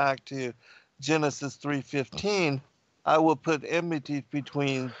going back to Genesis 3:15. I will put enmity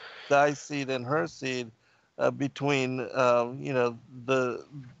between thy seed and her seed, between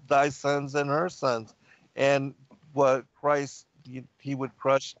thy sons and her sons. And what Christ, he would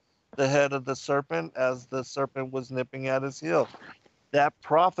crush the head of the serpent as the serpent was nipping at his heel. That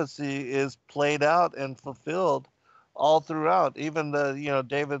prophecy is played out and fulfilled all throughout, even the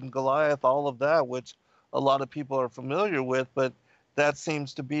David and Goliath, all of that, which a lot of people are familiar with, but that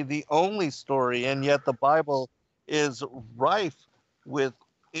seems to be the only story. And yet the Bible is rife with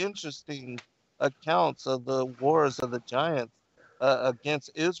interesting accounts of the wars of the giants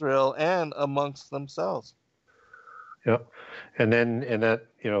against Israel and amongst themselves. Yep. And that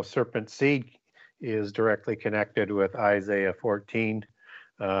serpent seed is directly connected with Isaiah 14,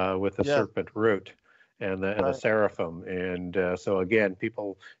 with the serpent root and the seraphim. And so again,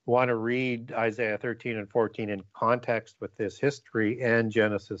 people want to read Isaiah 13 and 14 in context with this history and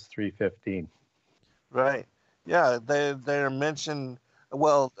Genesis 3:15. Right. Yeah, they're mentioned.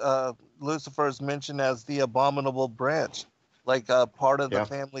 Well, Lucifer is mentioned as the abominable branch, like part of the Yeah.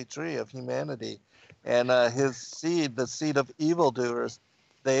 family tree of humanity, and his seed, the seed of evildoers,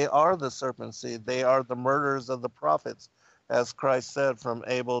 they are the serpent seed. They are the murderers of the prophets, as Christ said from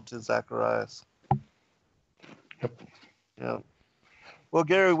Abel to Zacharias. Yep. Yeah. Well,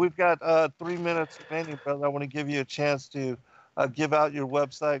 Gary, we've got 3 minutes remaining, brother. I want to give you a chance to give out your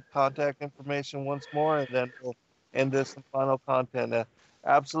website contact information once more, and then we'll end this in final content.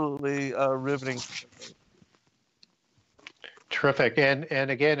 Absolutely riveting. Terrific.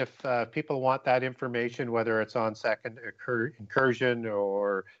 And again, if people want that information, whether it's on second incursion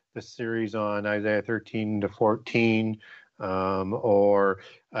or the series on Isaiah 13 to 14, or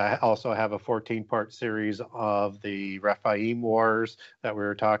also have a 14-part series of the Rephaim Wars that we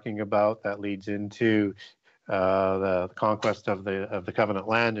were talking about that leads into the conquest of the covenant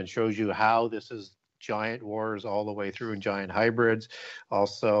land and shows you how this is giant wars all the way through and giant hybrids.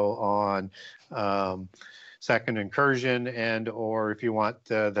 Also on second incursion, and or if you want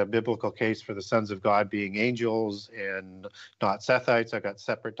the biblical case for the sons of God being angels and not Sethites, I've got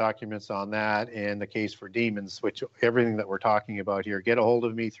separate documents on that, and the case for demons, which everything that we're talking about here, get a hold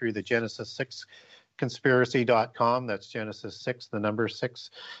of me through the Genesis 6 conspiracy.com. That's Genesis 6, the number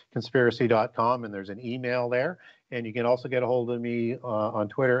 6 conspiracy.com, and there's an email there. And you can also get a hold of me on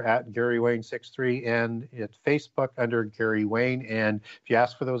Twitter at GaryWayne63 and at Facebook under Gary Wayne. And if you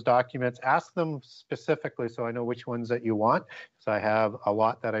ask for those documents, ask them specifically so I know which ones that you want. So I have a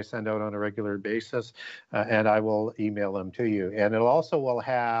lot that I send out on a regular basis, and I will email them to you. And it also will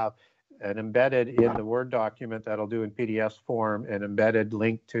have an embedded in the Word document that'll do in PDF form, an embedded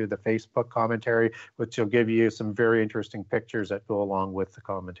link to the Facebook commentary, which will give you some very interesting pictures that go along with the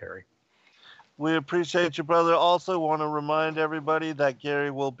commentary. We appreciate you, brother. Also want to remind everybody that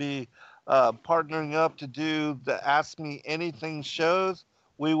Gary will be partnering up to do the Ask Me Anything shows.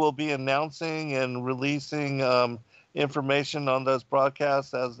 We will be announcing and releasing information on those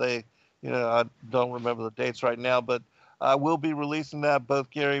broadcasts as they, I don't remember the dates right now, but we'll be releasing that. Both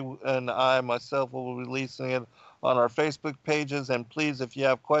Gary and I, myself, will be releasing it on our Facebook pages. And please, if you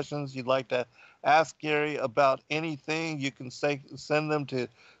have questions you'd like to ask Gary about anything, you can send them to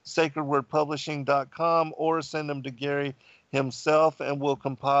sacredwordpublishing.com or send them to Gary himself, and we'll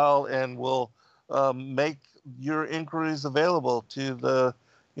compile and we'll make your inquiries available to the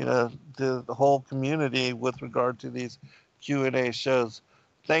whole community with regard to these Q&A shows.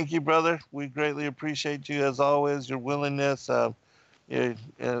 Thank you, brother. We greatly appreciate you as always, your willingness.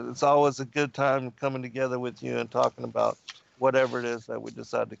 It's always a good time coming together with you and talking about whatever it is that we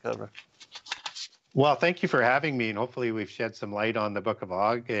decide to cover. Well, thank you for having me, and hopefully we've shed some light on the Book of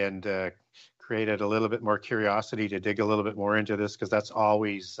Og and created a little bit more curiosity to dig a little bit more into this, because that's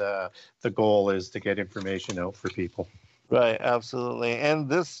always the goal, is to get information out for people. Right, absolutely. And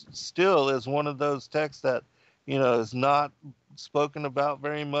this still is one of those texts that, is not spoken about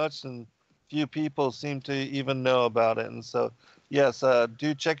very much, and few people seem to even know about it. And so, yes,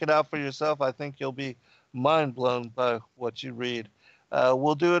 do check it out for yourself. I think you'll be mind blown by what you read.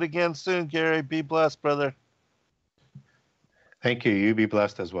 We'll do it again soon, Gary. Be blessed, brother. Thank you. You be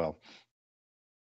blessed as well.